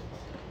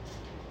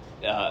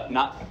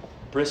 not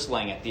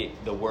bristling at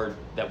the word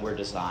that we're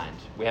designed.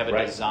 We have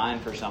a design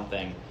for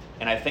something,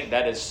 and I think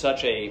that is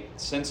such a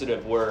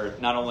sensitive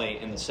word, not only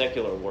in the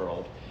secular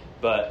world,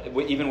 but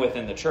even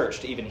within the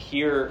church. To even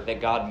hear that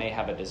God may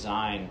have a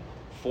design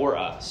for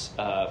us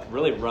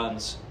really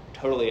runs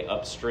totally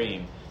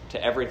upstream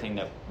to everything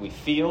that we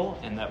feel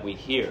and that we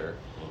hear.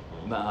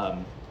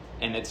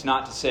 And it's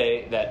not to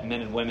say that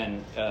men and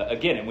women,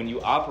 again, when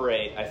you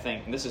operate, I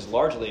think, and this is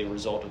largely a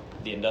result of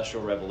the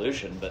Industrial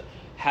Revolution, but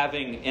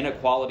having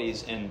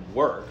inequalities in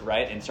work,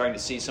 right, and starting to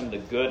see some of the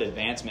good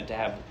advancement to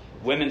have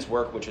women's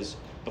work, which is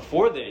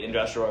before the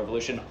Industrial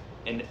Revolution,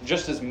 and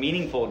just as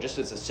meaningful, just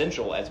as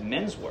essential as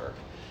men's work.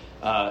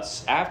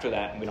 After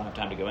that, and we don't have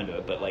time to go into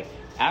it, but like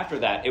after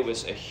that, it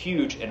was a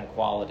huge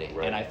inequality.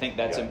 Right. And I think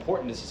that's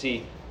important to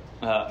see,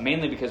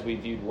 mainly because we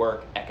viewed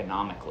work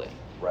economically.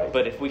 Right.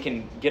 But if we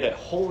can get a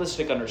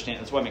holistic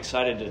understanding, that's why I'm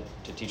excited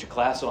to teach a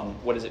class on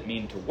what does it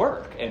mean to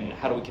work and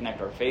how do we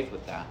connect our faith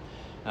with that.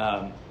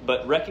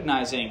 But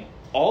recognizing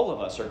all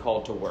of us are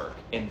called to work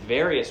in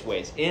various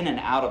ways, in and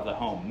out of the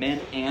home, men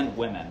and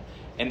women.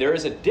 And there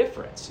is a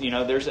difference,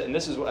 and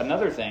this is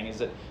another thing, is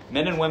that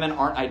men and women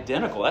aren't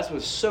identical. That's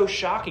what's so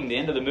shocking, the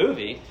end of the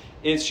movie,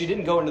 is she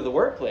didn't go into the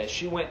workplace,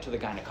 she went to the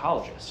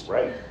gynecologist.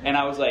 Right. And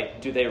I was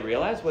like, do they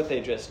realize what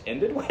they just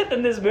ended with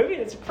in this movie?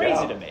 It's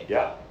crazy to me.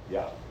 Yeah.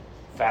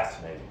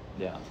 Fascinating.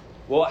 Yeah.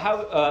 Well,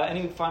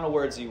 any final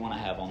words you want to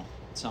have on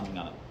summing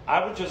up?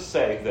 I would just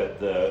say that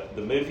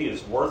the movie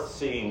is worth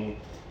seeing,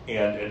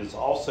 and it is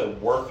also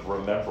worth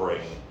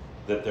remembering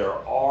that there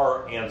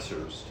are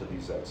answers to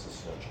these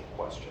existential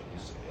questions.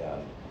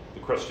 And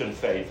the Christian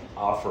faith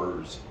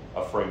offers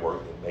a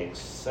framework that makes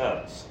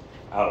sense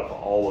out of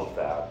all of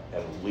that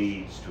and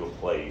leads to a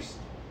place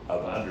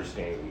of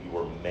understanding that you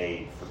were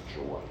made for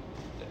joy.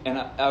 And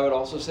I would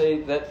also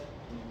say that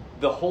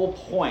the whole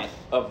point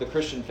of the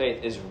Christian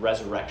faith is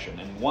resurrection.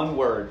 In one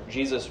word,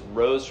 Jesus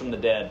rose from the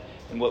dead,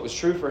 and what was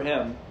true for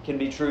him can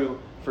be true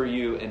for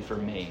you and for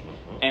me.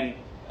 Mm-hmm.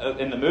 And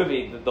in the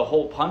movie, the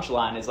whole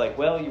punchline is like,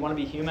 well, you want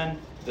to be human?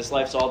 This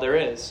life's all there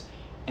is.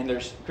 And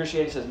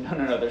Christianity says,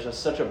 no, there's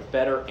such a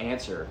better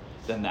answer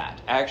than that.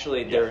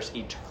 Actually, there's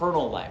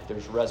eternal life.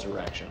 There's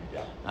resurrection.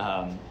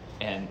 Yeah.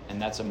 And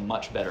that's a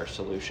much better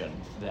solution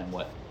than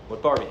what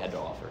Barbie had to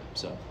offer.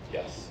 So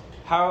yes.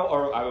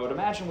 I would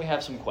imagine we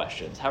have some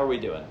questions. How are we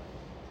doing?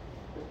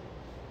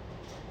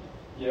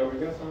 Yeah, we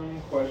got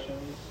some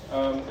questions.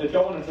 If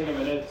y'all want to take a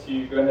minute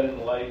to go ahead and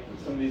like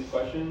some of these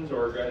questions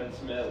or go ahead and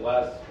submit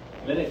last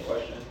minute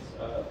questions,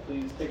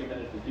 please take a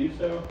minute to do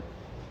so.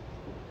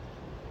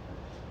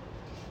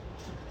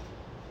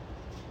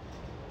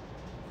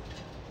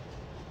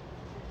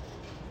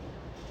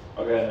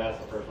 I'll go ahead and ask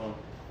the first one.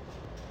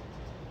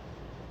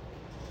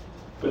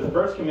 With the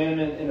first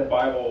commandment in the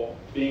Bible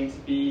being to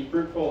be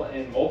fruitful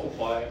and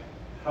multiply,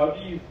 how do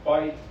you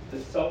fight the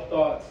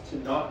self-thoughts to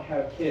not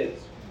have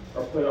kids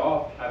or put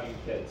off having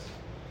kids?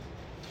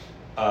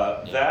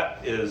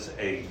 That is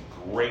a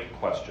great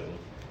question.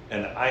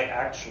 And I'm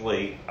not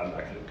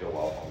going to go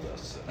off on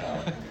this,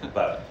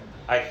 but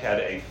I had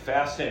a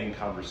fascinating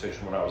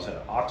conversation when I was in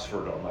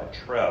Oxford on my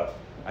trip.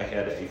 I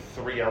had a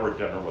 3-hour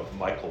dinner with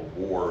Michael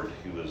Ward,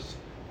 who is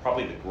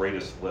probably the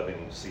greatest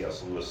living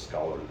C.S. Lewis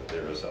scholar that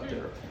there is out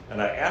there.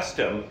 And I asked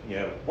him,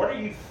 what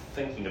are you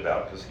thinking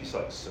about? Because he's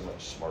like so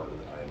much smarter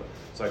than I am.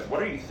 It's like,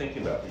 what are you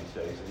thinking about these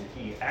days?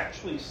 And he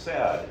actually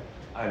said,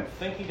 I'm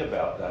thinking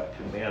about that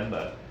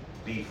commandment,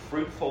 be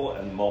fruitful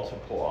and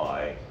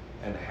multiply,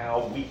 and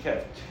how we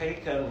have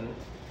taken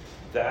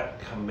that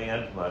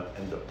commandment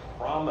and the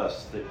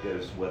promise that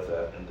goes with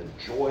it and the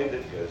joy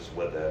that goes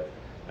with it,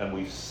 and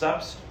we've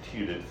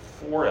substituted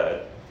for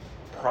it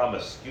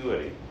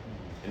promiscuity.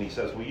 And he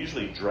says we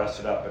usually dress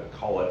it up and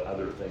call it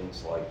other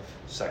things like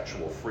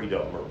sexual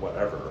freedom or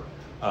whatever.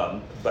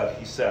 But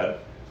he said,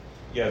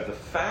 the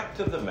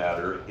fact of the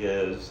matter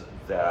is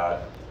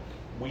that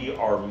we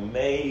are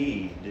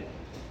made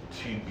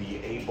to be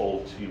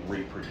able to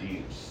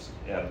reproduce,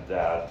 and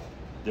that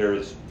there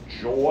is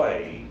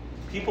joy.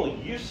 People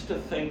used to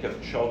think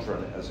of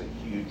children as a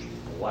huge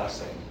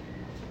blessing.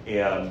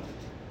 And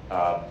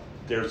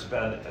there's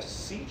been a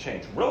sea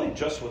change, really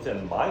just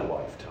within my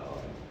lifetime,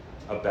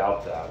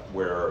 about that,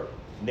 where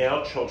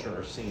now children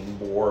are seen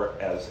more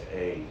as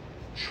a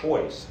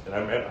choice. And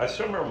I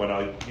still remember when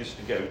I used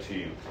to go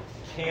to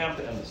camp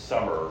in the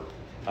summer,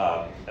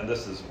 and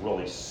this is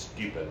really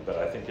stupid, but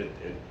I think it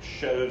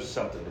shows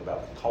something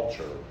about the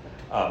culture,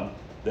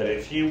 that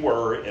if you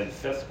were in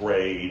 5th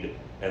grade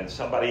and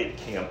somebody at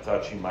camp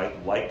thought you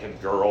might like a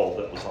girl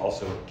that was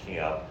also at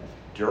camp,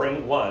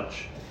 during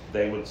lunch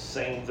they would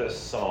sing this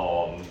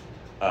song,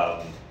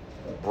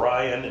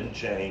 Brian and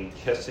Jane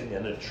kissing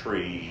in a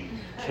tree,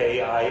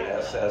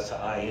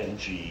 Kissing.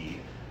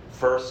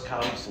 First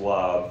comes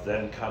love,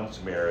 then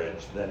comes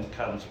marriage, then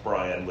comes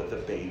Brian with a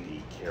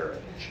baby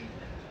carriage.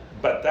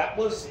 But that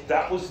was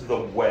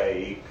the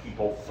way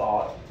people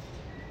thought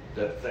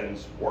that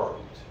things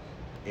worked.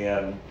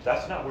 And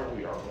that's not where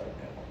we are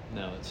right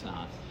now. No, it's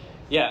not.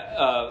 Yeah,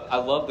 I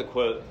love the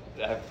quote.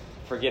 I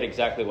forget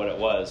exactly what it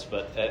was,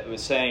 but it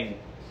was saying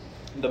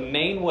the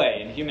main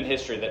way in human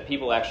history that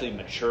people actually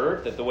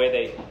matured, that the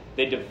way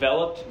they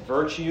developed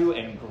virtue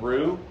and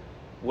grew,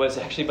 was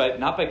actually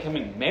not by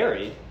becoming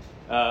married,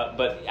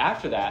 but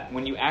after that,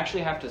 when you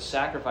actually have to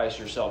sacrifice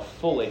yourself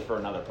fully for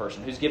another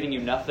person who's giving you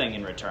nothing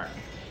in return.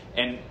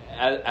 And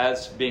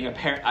as being a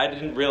parent, I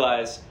didn't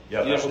realize...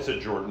 Yeah, that was a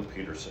Jordan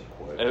Peterson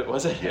quote.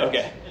 Was it? Yes.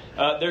 Okay.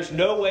 There's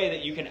no way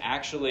that you can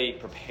actually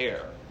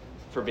prepare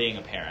for being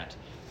a parent.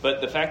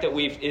 But the fact that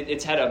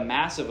it's had a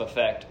massive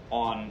effect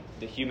on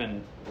the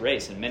human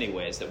race in many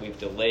ways, that we've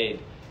delayed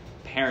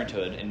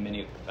parenthood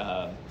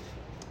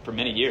for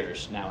many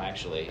years now,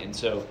 actually. And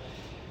so,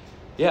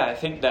 yeah, I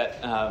think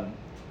that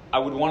I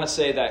would want to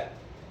say that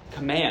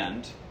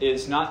command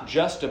is not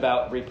just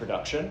about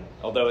reproduction,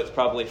 although it's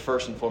probably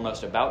first and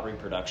foremost about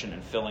reproduction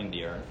and filling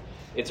the earth.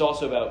 It's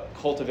also about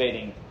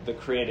cultivating the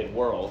created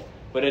world.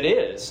 But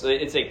it's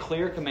a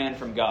clear command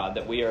from God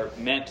that we are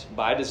meant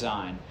by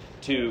design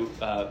to,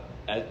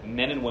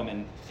 men and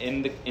women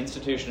in the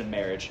institution of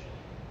marriage,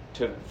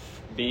 to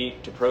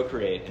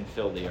procreate and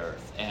fill the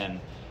earth. And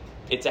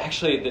it's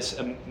actually this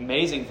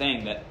amazing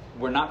thing that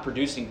we're not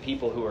producing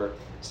people who are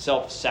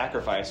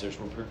self-sacrificers,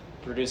 we're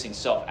producing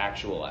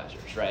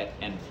self-actualizers, right?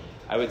 And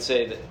I would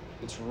say that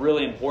it's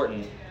really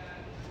important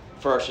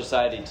for our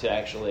society to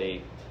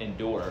actually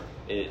endure,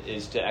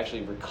 is to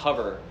actually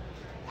recover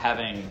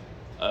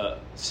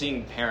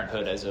seeing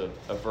parenthood as a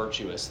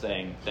virtuous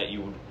thing that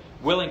you would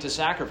willing to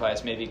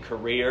sacrifice maybe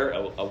career,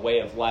 a way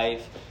of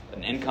life,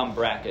 an income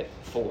bracket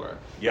for.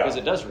 Yeah. Because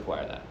it does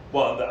require that.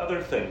 Well, and the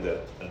other thing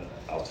that, and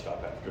I'll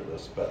stop after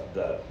this, but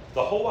the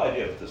whole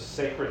idea of the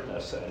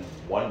sacredness and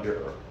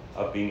wonder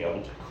of being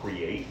able to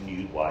create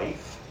new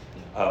life,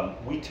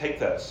 we take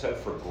that so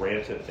for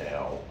granted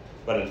now,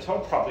 but until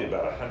probably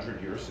about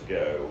 100 years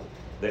ago,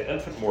 the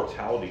infant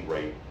mortality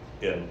rate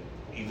in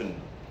even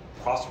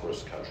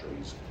prosperous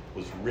countries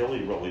was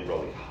really, really,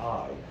 really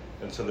high.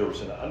 And so there was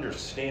an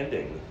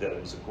understanding that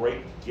it was a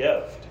great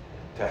gift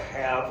to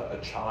have a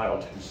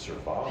child who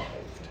survived.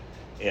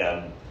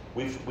 And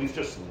we've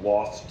just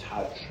lost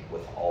touch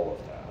with all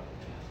of that.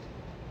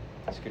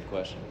 That's a good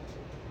question.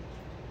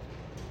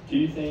 Do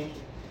you think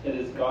it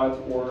is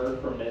God's order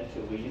for men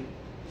to lead,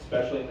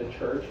 especially in the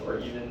church or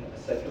even a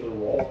secular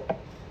role?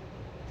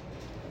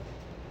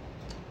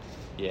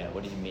 Yeah,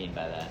 what do you mean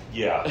by that?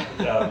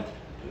 Yeah.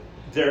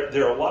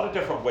 There are a lot of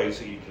different ways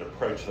that you can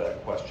approach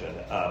that question.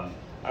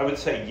 I would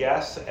say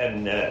yes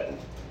and no.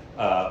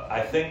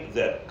 I think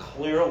that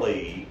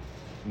clearly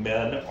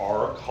men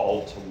are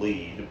called to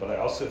lead, but I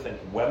also think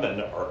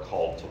women are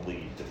called to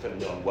lead,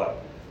 depending on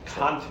what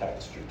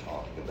context you're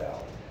talking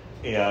about.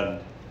 And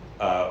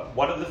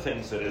one of the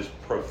things that is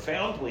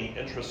profoundly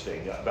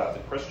interesting about the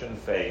Christian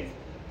faith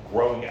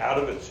growing out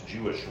of its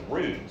Jewish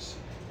roots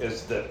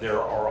is that there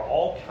are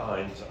all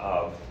kinds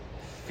of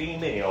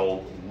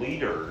female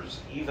leaders,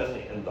 even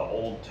in the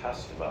Old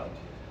Testament.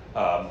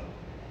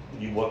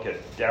 You look at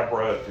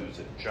Deborah, who's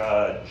a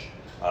judge.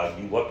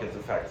 You look at the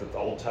fact that the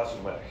Old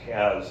Testament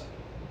has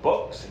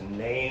books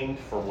named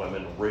for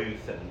women,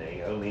 Ruth and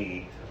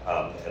Naomi,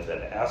 and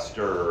then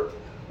Esther,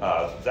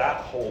 that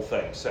whole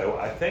thing. So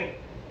I think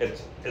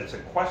it's a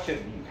question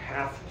you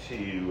have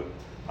to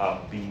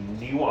be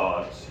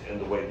nuanced in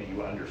the way that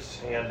you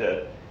understand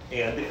it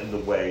and in the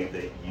way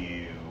that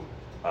you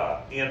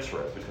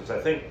answer it. Because I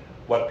think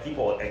what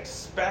people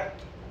expect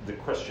the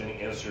Christian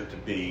answer to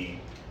be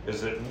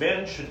is that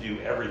men should do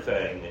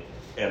everything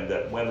and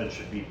that women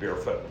should be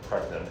barefoot and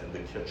pregnant in the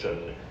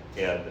kitchen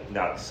and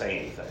not say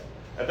anything.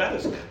 And that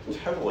is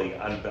totally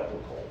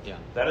unbiblical. Yeah.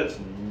 That is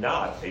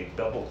not a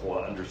biblical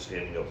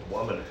understanding of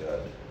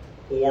womanhood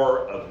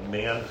or of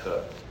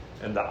manhood.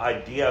 And the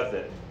idea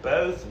that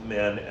both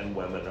men and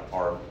women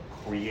are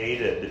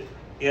created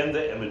in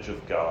the image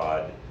of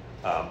God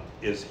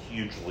is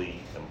hugely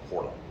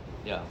important.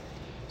 Yeah.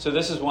 So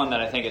this is one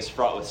that I think is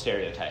fraught with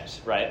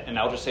stereotypes, right? And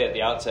I'll just say at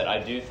the outset, I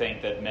do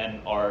think that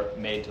men are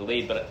made to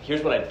lead, but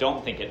here's what I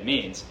don't think it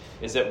means,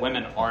 is that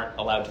women aren't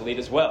allowed to lead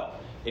as well.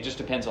 It just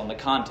depends on the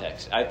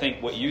context. I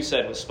think what you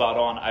said was spot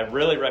on. I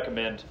really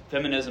recommend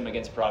Feminism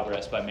Against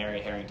Progress by Mary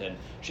Harrington.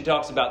 She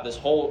talks about this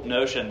whole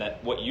notion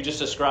that what you just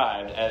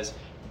described as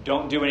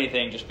don't do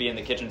anything, just be in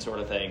the kitchen sort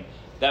of thing,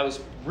 that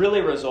was really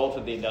a result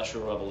of the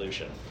Industrial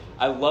Revolution.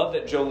 I love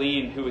that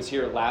Jolene, who was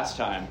here last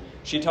time,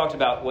 she talked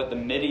about what the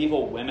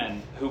medieval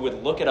women who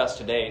would look at us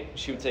today,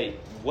 she would say,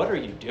 what are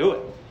you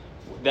doing?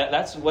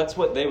 That's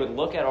what they would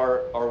look at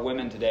our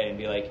women today and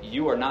be like,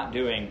 you are not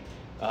doing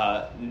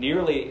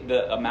nearly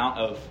the amount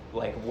of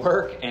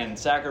work and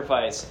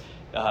sacrifice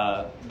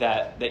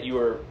that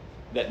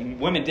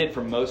women did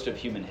for most of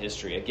human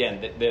history.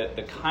 Again,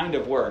 the kind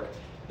of work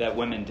that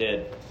women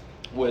did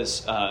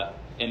was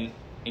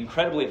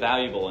incredibly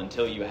valuable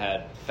until you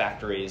had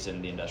factories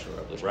and the Industrial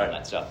Revolution and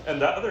that stuff.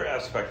 And the other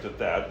aspect of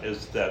that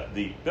is that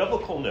the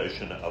biblical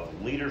notion of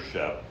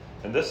leadership,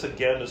 and this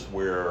again is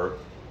where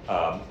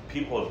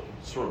people have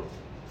sort of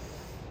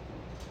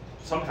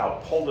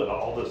somehow pulled in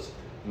all this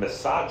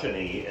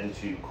misogyny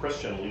into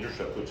Christian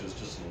leadership, which is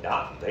just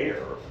not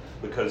there,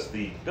 because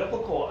the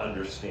biblical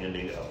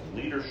understanding of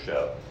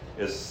leadership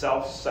is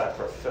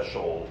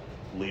self-sacrificial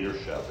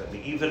leadership.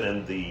 And even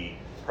in the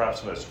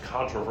perhaps most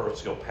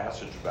controversial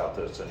passage about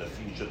this in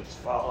Ephesians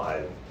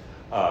 5,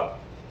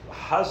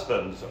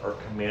 husbands are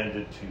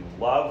commanded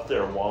to love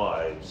their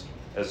wives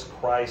as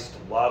Christ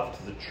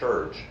loved the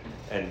church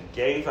and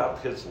gave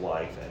up his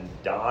life and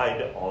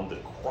died on the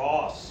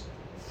cross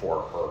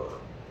for her.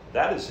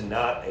 that is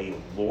not a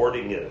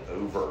lording it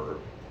over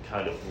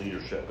kind of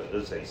leadership. It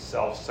is a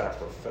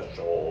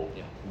self-sacrificial,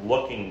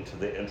 looking to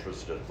the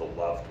interest of the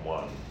loved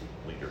one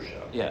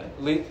leadership. Yeah.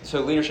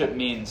 So leadership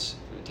means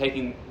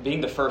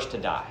being the first to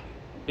die,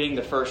 being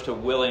the first to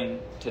willing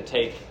to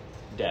take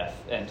death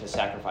and to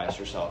sacrifice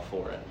yourself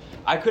for it.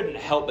 I couldn't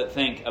help but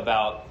think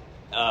about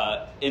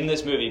in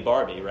this movie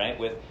Barbie, right?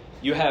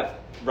 You have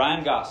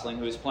Ryan Gosling,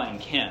 who is playing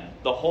Ken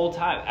the whole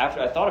time.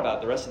 After I thought about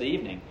it the rest of the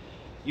evening,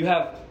 you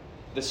have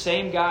the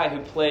same guy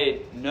who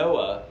played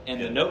Noah in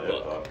The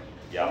Notebook.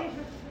 Yeah.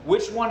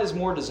 Which one is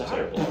more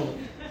desirable?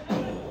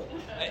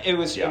 It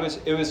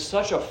was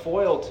such a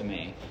foil to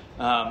me.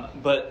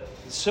 But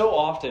so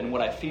often,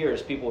 what I fear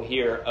is people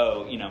hear,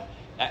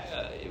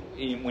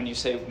 when you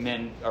say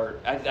men are,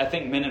 I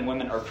think men and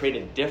women are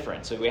created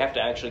different. So we have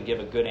to actually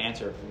give a good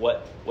answer of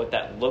what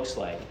that looks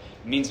like.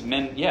 It means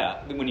men,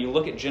 when you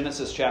look at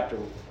Genesis chapter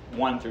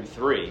 1 through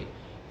 3,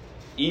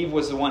 Eve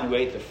was the one who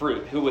ate the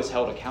fruit. Who was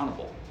held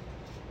accountable?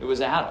 It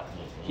was Adam.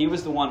 He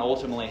was the one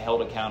ultimately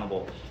held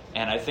accountable.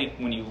 And I think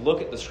when you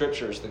look at the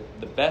scriptures,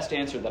 the best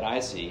answer that I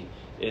see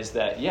is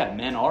that,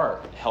 men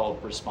are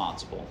held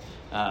responsible.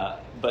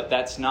 But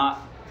that's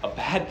not a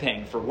bad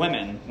thing for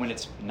women when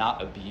it's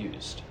not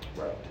abused.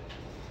 Right.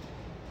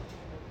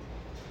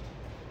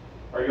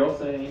 Are y'all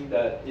saying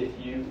that if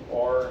you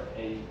are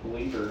a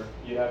believer,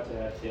 you have to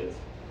have kids?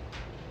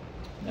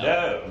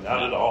 No,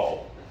 not at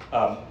all.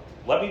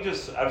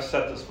 I've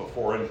said this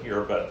before in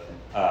here, but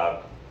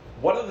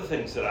one of the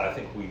things that I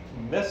think we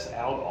miss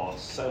out on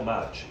so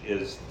much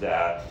is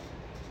that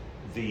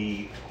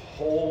the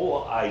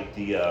whole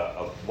idea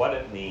of what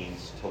it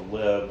means to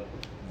live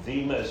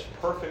the most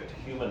perfect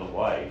human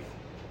life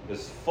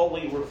is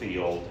fully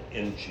revealed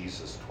in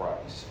Jesus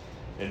Christ.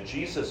 And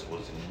Jesus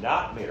was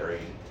not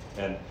married,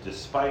 and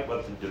despite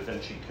what the Da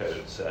Vinci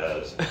Code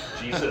says,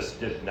 Jesus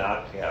did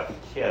not have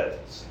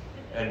kids.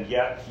 And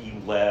yet he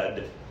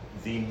led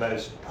the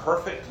most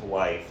perfect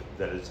life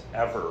that has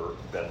ever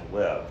been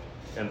lived,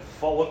 in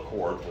full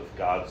accord with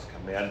God's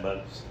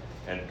commandments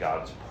and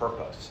God's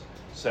purpose.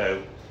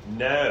 So,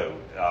 no,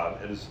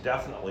 it is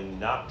definitely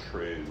not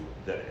true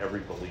that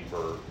every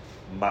believer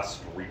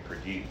must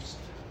reproduce.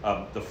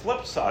 The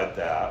flip side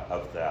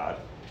of that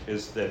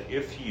is that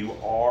if you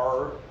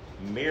are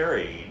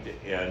married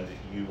and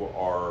you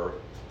are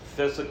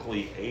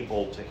physically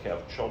able to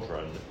have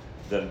children,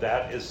 then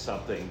that is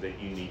something that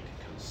you need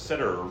to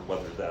consider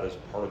whether that is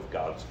part of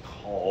God's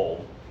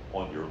call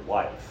on your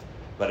life.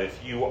 But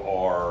if you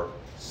are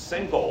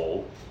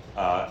single,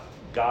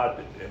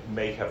 God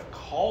may have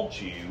called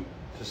you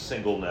to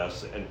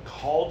singleness and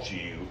called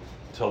you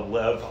to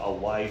live a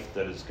life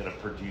that is going to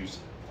produce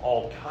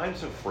all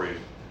kinds of fruit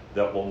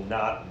that will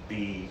not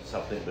be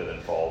something that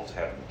involves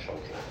having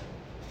children.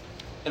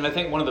 And I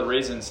think one of the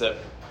reasons that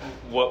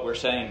what we're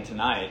saying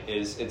tonight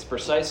is it's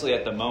precisely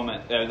at the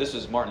moment, this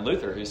was Martin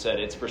Luther who said,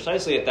 it's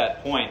precisely at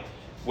that point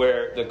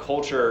where the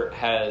culture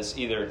has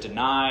either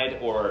denied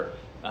or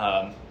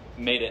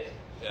made it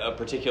a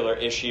particular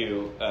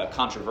issue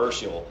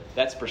controversial.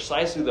 That's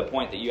precisely the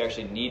point that you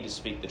actually need to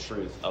speak the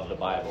truth of the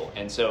Bible.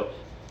 And so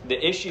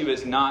the issue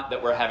is not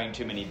that we're having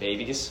too many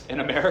babies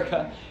in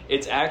America.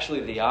 It's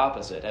actually the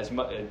opposite,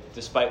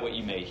 despite what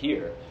you may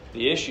hear.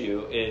 The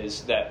issue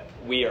is that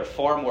we are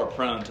far more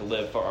prone to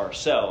live for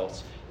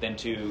ourselves than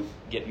to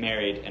get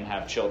married and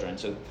have children.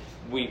 So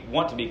we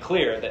want to be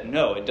clear that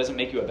no, it doesn't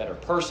make you a better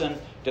person,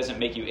 doesn't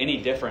make you any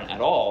different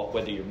at all,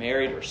 whether you're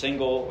married or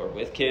single or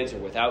with kids or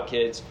without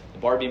kids. The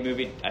Barbie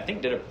movie, I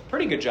think, did a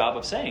pretty good job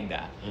of saying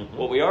that. Mm-hmm.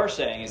 What we are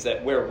saying is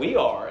that where we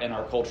are in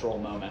our cultural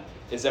moment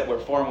is that we're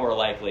far more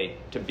likely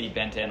to be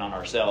bent in on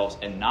ourselves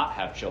and not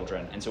have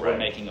children. And so we're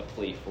making a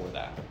plea for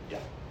that. Yeah.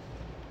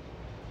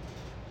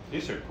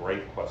 These are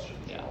great questions.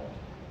 Yeah.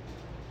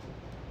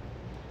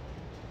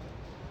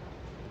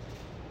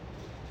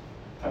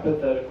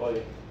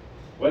 Hypothetically,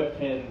 what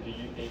Ken do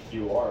you think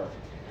you are?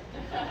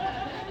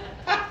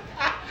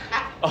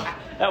 Oh,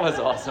 that was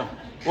awesome.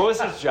 What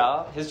was his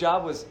job? His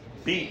job was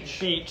beach.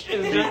 Beach.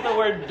 It's just the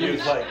word beach. He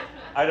was like,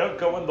 I don't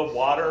go in the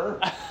water.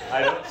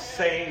 I don't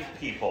save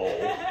people.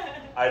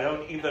 I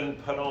don't even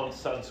put on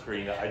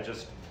sunscreen. I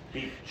just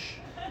beach.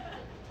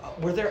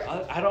 Were there?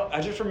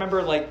 I just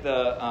remember like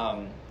the.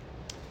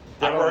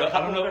 I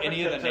don't know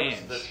any of the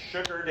names. The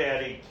Sugar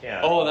Daddy Ken.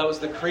 Oh, that was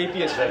the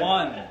creepiest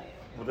one.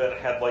 That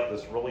had like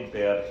this really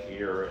bad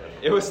hair.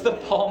 It was the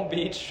Palm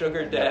Beach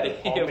Sugar Daddy.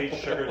 Yeah, Palm Beach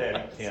Sugar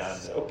Daddy Ken.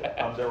 So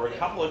bad. There were a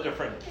couple of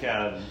different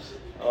Kens.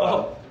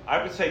 Oh.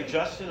 I would say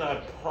Justin and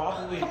I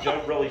probably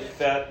don't really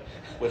fit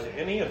with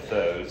any of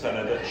those. I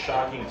know that's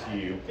shocking to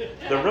you.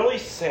 The really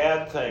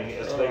sad thing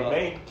is they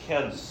made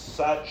Ken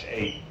such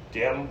a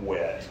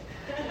dimwit.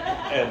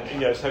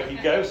 And, so he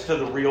goes to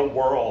the real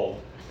world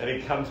and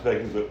he comes back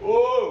and says,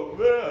 oh,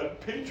 man,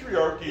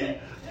 patriarchy.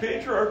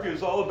 Patriarchy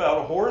is all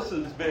about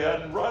horses,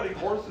 man, and riding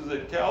horses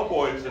and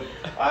cowboys. And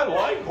I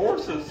like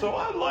horses, so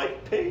I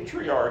like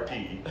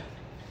patriarchy.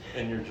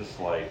 And you're just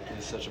like...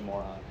 He's such a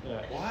moron.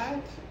 Yeah.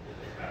 What?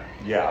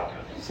 Yeah.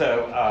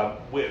 So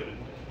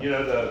You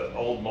know the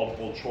old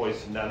multiple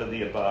choice, none of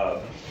the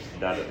above,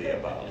 none of the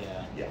above.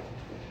 Yeah.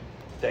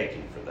 Thank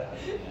you for that.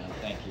 Yeah,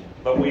 thank you.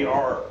 But we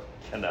are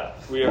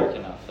enough. We are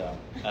enough, though.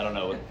 I don't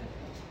know what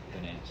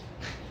the names.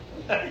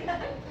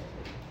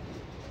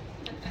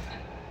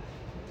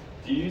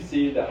 Do you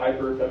see the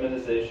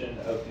hyper-feminization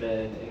of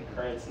men in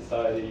current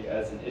society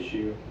as an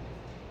issue?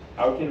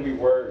 How can we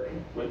work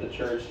with the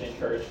church to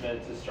encourage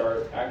men to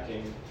start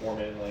acting more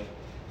manly?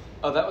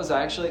 Oh, that was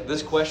actually,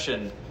 this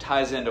question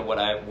ties into what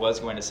I was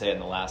going to say in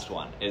the last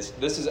one.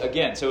 This is,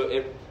 again,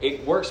 so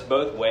it works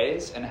both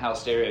ways and how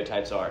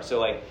stereotypes are. So,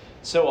 like,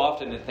 so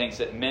often it thinks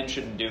that men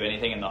shouldn't do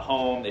anything in the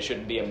home, they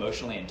shouldn't be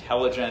emotionally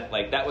intelligent.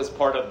 Like, that was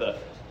part of the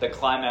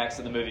climax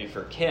of the movie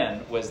for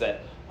Ken, was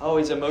that, oh,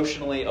 he's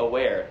emotionally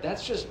aware.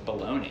 That's just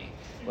baloney.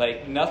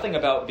 Like, nothing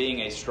about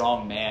being a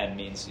strong man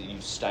means that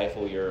you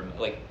stifle your,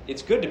 like,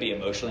 it's good to be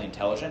emotionally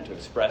intelligent, to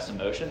express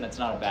emotion. That's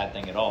not a bad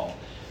thing at all.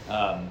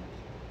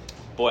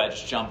 Boy, I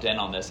just jumped in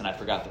on this and I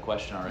forgot the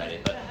question already.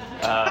 But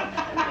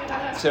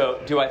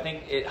so, do I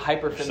think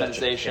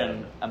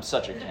hyperfeminization? I'm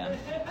such a Ken.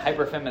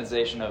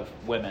 Hyperfeminization of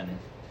women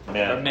or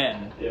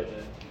men. Yeah,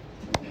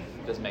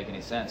 Doesn't make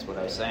any sense what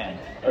I was saying.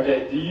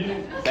 Okay, do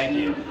you? Thank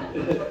you.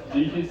 Do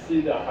you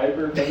see the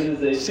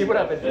hyperfeminization? See what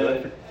I've been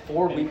doing for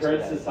 4 weeks. In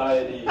current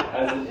society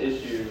as an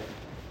issue.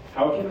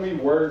 How can we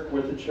work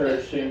with the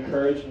church to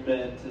encourage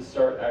men to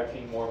start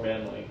acting more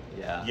manly?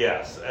 Yeah.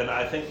 Yes, and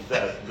I think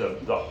that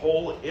the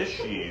whole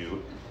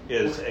issue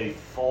is a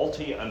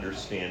faulty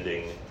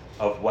understanding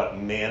of what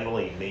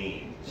manly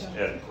means.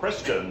 Yeah. And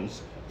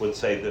Christians would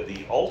say that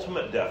the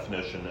ultimate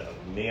definition of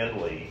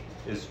manly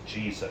is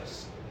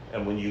Jesus.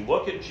 And when you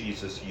look at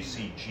Jesus, you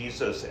see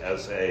Jesus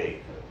as a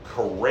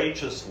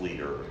courageous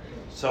leader,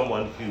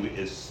 someone who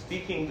is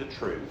speaking the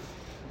truth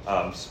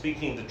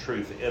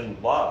in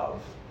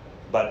love,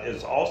 but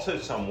is also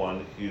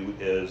someone who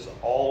is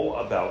all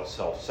about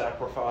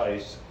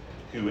self-sacrifice,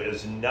 who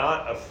is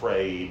not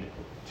afraid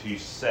to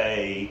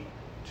say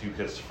to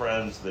his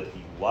friends that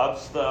he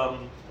loves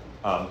them,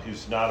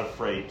 who's not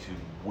afraid to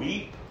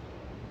weep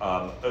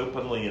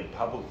openly and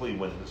publicly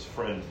when his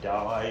friend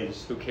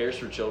dies. Who cares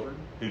for children?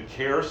 Who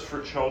cares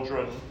for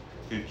children,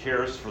 who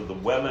cares for the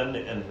women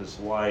in his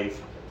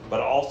life, but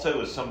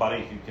also is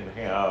somebody who can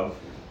have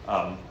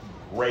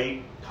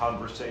great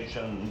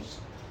conversations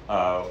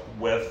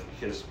with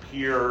his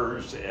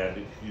peers,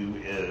 and who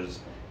is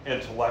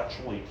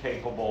intellectually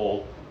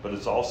capable, but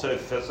is also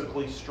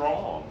physically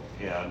strong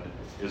and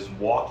is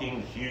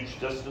walking huge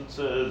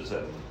distances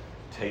and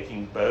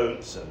taking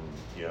boats and,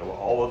 you know,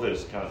 all of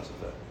those kinds of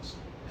things.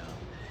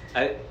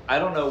 I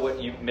don't know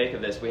what you make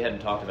of this. We hadn't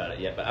talked about it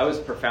yet, but I was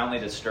profoundly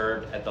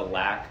disturbed at the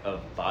lack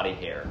of body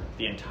hair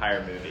the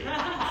entire movie.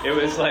 It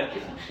was like,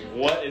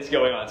 what is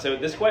going on? So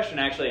this question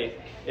actually,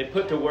 it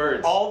put to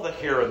words. All the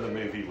hair in the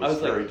movie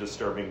was very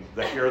disturbing.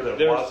 The hair that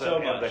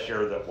wasn't and the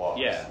hair that was.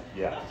 Yeah.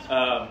 Yeah.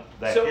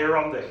 The hair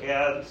on the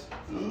heads.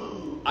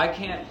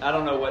 I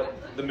don't know what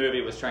the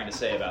movie was trying to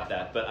say about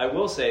that, but I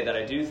will say that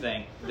I do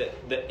think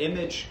that the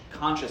image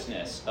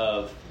consciousness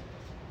of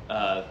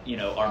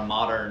our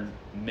modern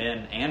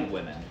men and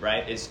women,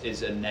 right,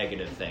 is a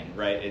negative thing,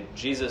 right?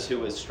 Jesus, who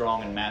was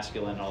strong and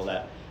masculine and all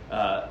that,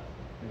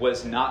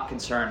 was not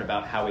concerned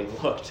about how he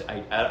looked.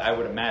 I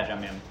would imagine,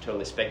 I mean, I'm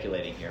totally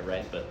speculating here,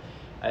 right? But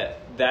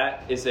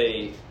that is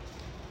a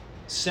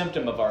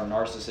symptom of our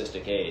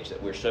narcissistic age,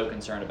 that we're so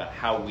concerned about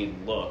how we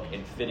look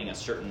and fitting a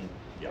certain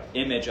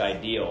image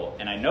ideal.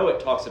 And I know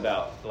it talks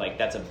about, like,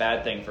 that's a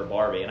bad thing for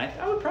Barbie, and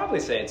I would probably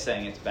say it's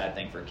saying it's a bad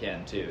thing for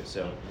Ken, too.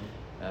 So.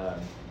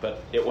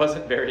 But it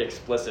wasn't very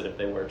explicit if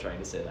they were trying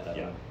to say that.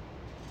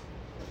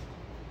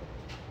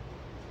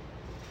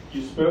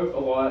 You spoke a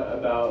lot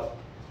about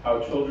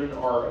how children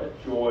are a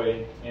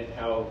joy and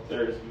how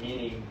there's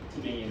meaning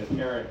to being a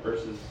parent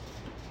versus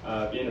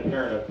being a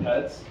parent of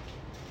pets.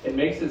 It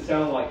makes it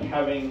sound like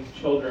having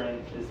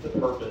children is the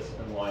purpose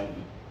in life.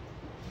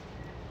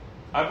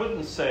 I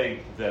wouldn't say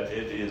that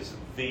it is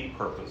the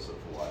purpose of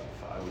life.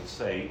 I would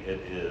say it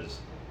is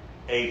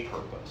a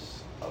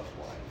purpose of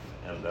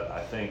life. And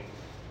I think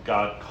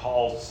God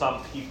calls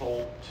some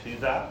people to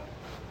that,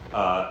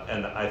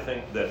 and I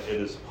think that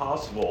it is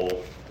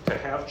possible to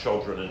have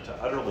children and to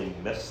utterly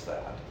miss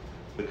that,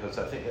 because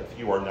I think if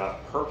you are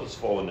not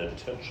purposeful and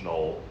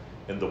intentional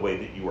in the way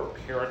that you are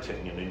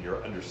parenting and in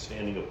your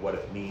understanding of what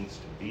it means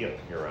to be a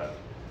parent,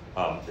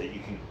 that you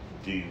can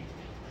do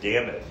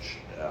damage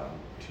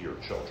to your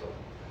children.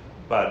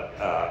 But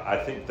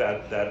I think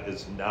that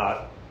is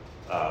not,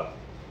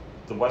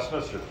 the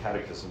Westminster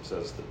Catechism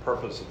says the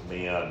purpose of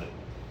man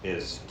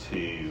is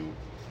to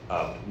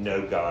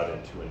know God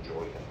and to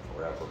enjoy him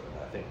forever.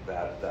 And I think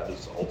that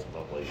is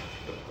ultimately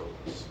the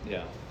purpose.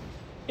 Yeah,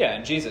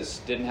 and Jesus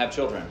didn't have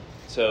children.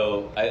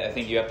 So I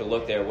think you have to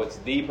look there. What's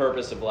the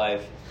purpose of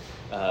life?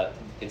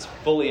 It's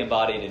fully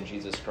embodied in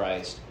Jesus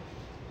Christ.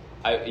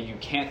 You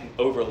can't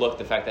overlook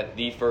the fact that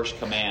the first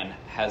command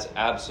has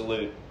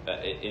absolute,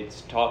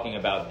 it's talking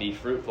about be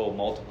fruitful,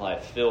 multiply,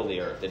 fill the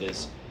earth. It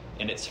is,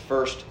 in its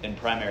first and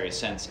primary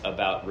sense,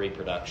 about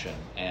reproduction.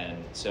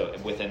 And so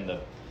within the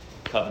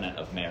covenant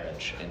of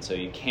marriage. And so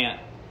you can't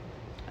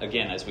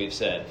again, as we've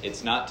said,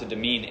 it's not to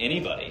demean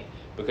anybody,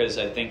 because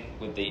I think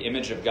with the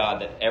image of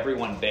God that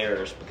everyone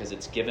bears because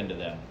it's given to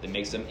them, that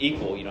makes them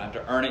equal. You don't have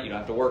to earn it. You don't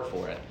have to work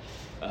for it.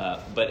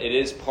 But it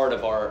is part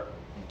of our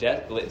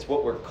debt. It's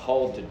what we're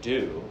called to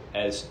do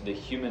as the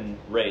human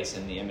race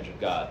in the image of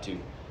God, to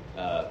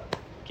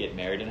get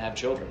married and have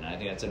children. And I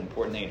think that's an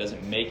important thing. It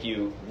doesn't make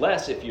you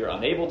less if you're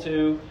unable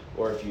to,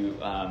 or if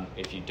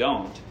you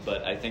don't.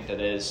 But I think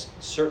that is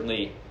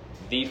certainly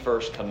the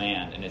first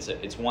command, and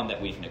it's one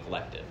that we've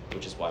neglected,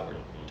 which is why we're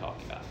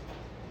talking about it.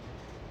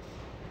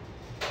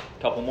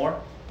 Couple more.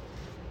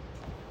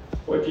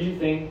 What do you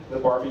think the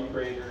Barbie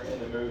creator in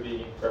the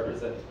movie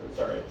represented?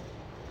 Sorry.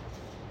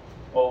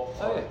 Well,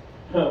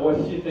 what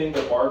do you think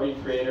the Barbie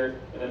creator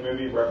in the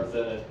movie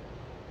represented?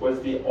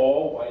 Was the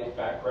all-white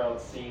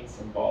background scene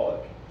symbolic?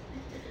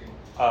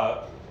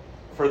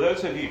 For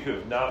those of you who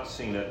have not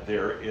seen it,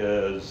 there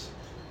is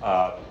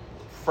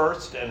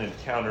first an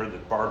encounter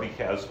that Barbie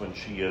has when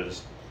she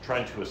is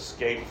trying to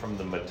escape from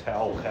the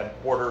Mattel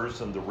headquarters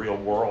in the real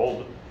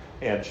world.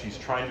 And she's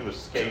trying to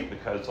escape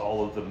because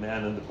all of the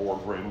men in the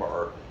boardroom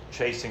are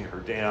chasing her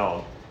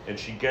down. And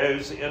she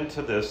goes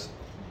into this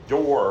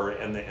door,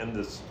 and in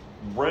this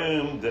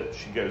room that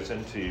she goes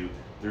into,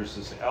 there's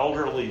this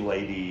elderly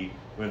lady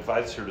who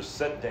invites her to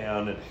sit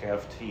down and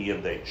have tea,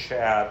 and they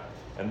chat.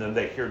 And then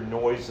they hear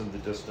noise in the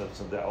distance,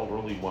 and the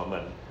elderly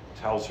woman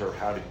tells her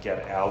how to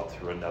get out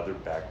through another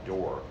back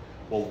door.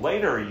 Well,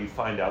 later you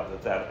find out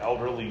that that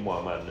elderly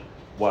woman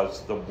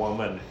was the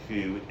woman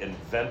who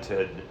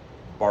invented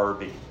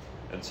Barbie.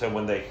 And so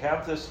when they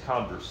have this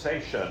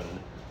conversation,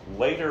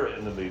 later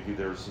in the movie,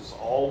 there's this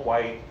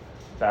all-white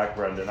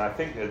background, and I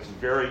think it's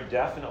very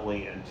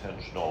definitely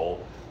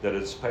intentional that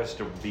it's supposed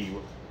to be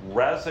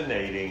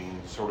resonating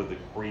sort of the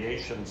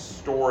creation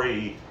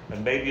story,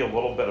 and maybe a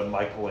little bit of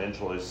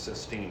Michelangelo's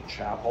Sistine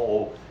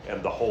Chapel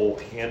and the whole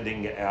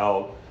handing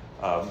out,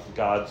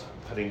 God's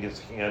putting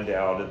his hand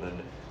out and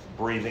then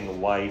breathing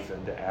life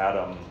into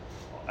Adam.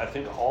 I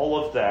think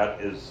all of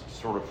that is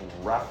sort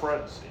of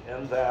referenced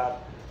in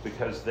that,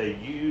 because they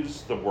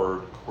use the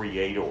word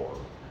creator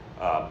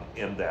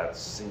in that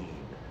scene.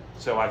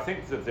 So I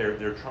think that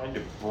they're trying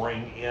to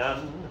bring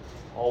in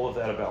all of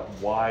that about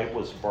why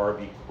was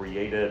Barbie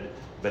created,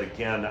 but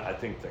again, I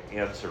think the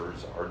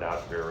answers are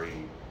not very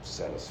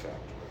satisfactory.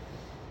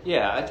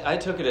 Yeah, I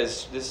took it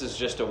as this is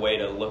just a way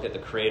to look at the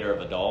creator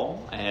of a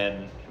doll,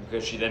 and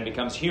because she then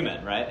becomes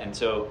human, right? And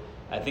so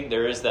I think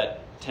there is that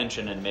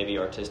tension and maybe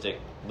artistic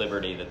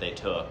liberty that they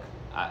took.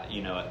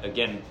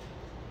 Again,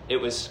 it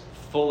was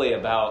fully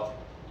about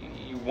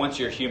once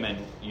you're human,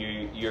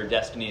 your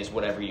destiny is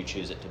whatever you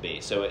choose it to be.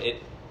 So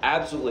it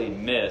absolutely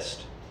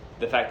missed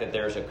the fact that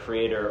there's a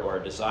creator or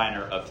a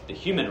designer of the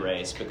human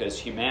race, because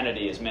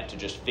humanity is meant to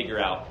just figure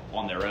out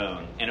on their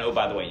own. And oh,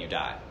 by the way, you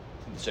die,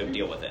 so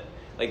deal with it.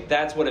 Like,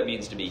 that's what it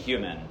means to be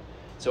human.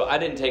 So I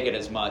didn't take it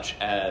as much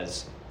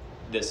as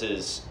this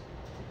is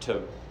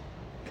to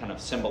kind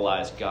of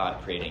symbolize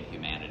God creating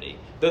humanity,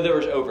 though there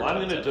was overtones. I'm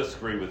going to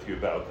disagree with you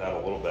about that a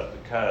little bit,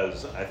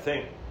 because I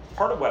think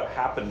part of what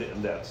happened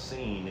in that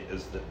scene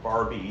is that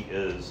Barbie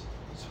is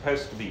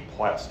supposed to be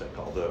plastic,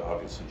 although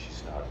obviously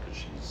she's not, because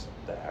she's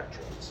the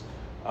actress.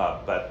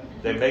 But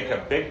they make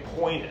a big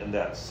point in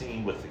that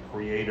scene with the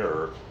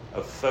creator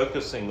of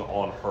focusing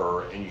on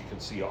her, and you can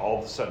see all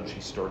of a sudden she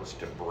starts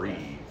to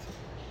breathe.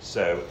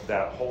 So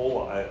that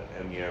whole,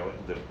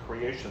 the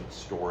creation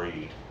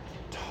story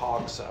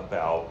talks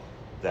about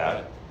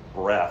that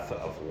breath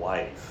of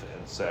life.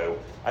 And so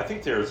I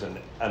think there's an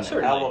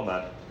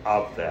element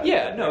of that.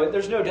 Yeah, no,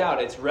 there's no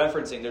doubt it's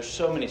referencing, there's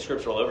so many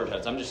scriptural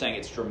overtones. I'm just saying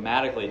it's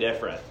dramatically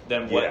different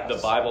than what the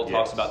Bible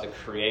talks about the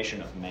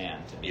creation of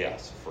man to be.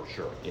 Yes, for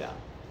sure. Yeah.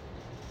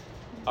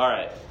 All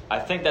right. I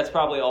think that's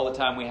probably all the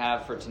time we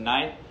have for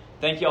tonight.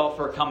 Thank you all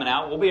for coming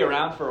out. We'll be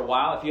around for a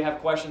while. If you have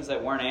questions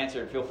that weren't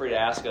answered, feel free to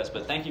ask us.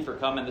 But thank you for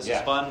coming. This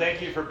is fun.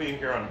 Thank you for being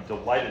here. I'm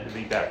delighted to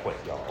be back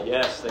with y'all.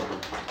 Yes, thank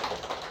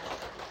you.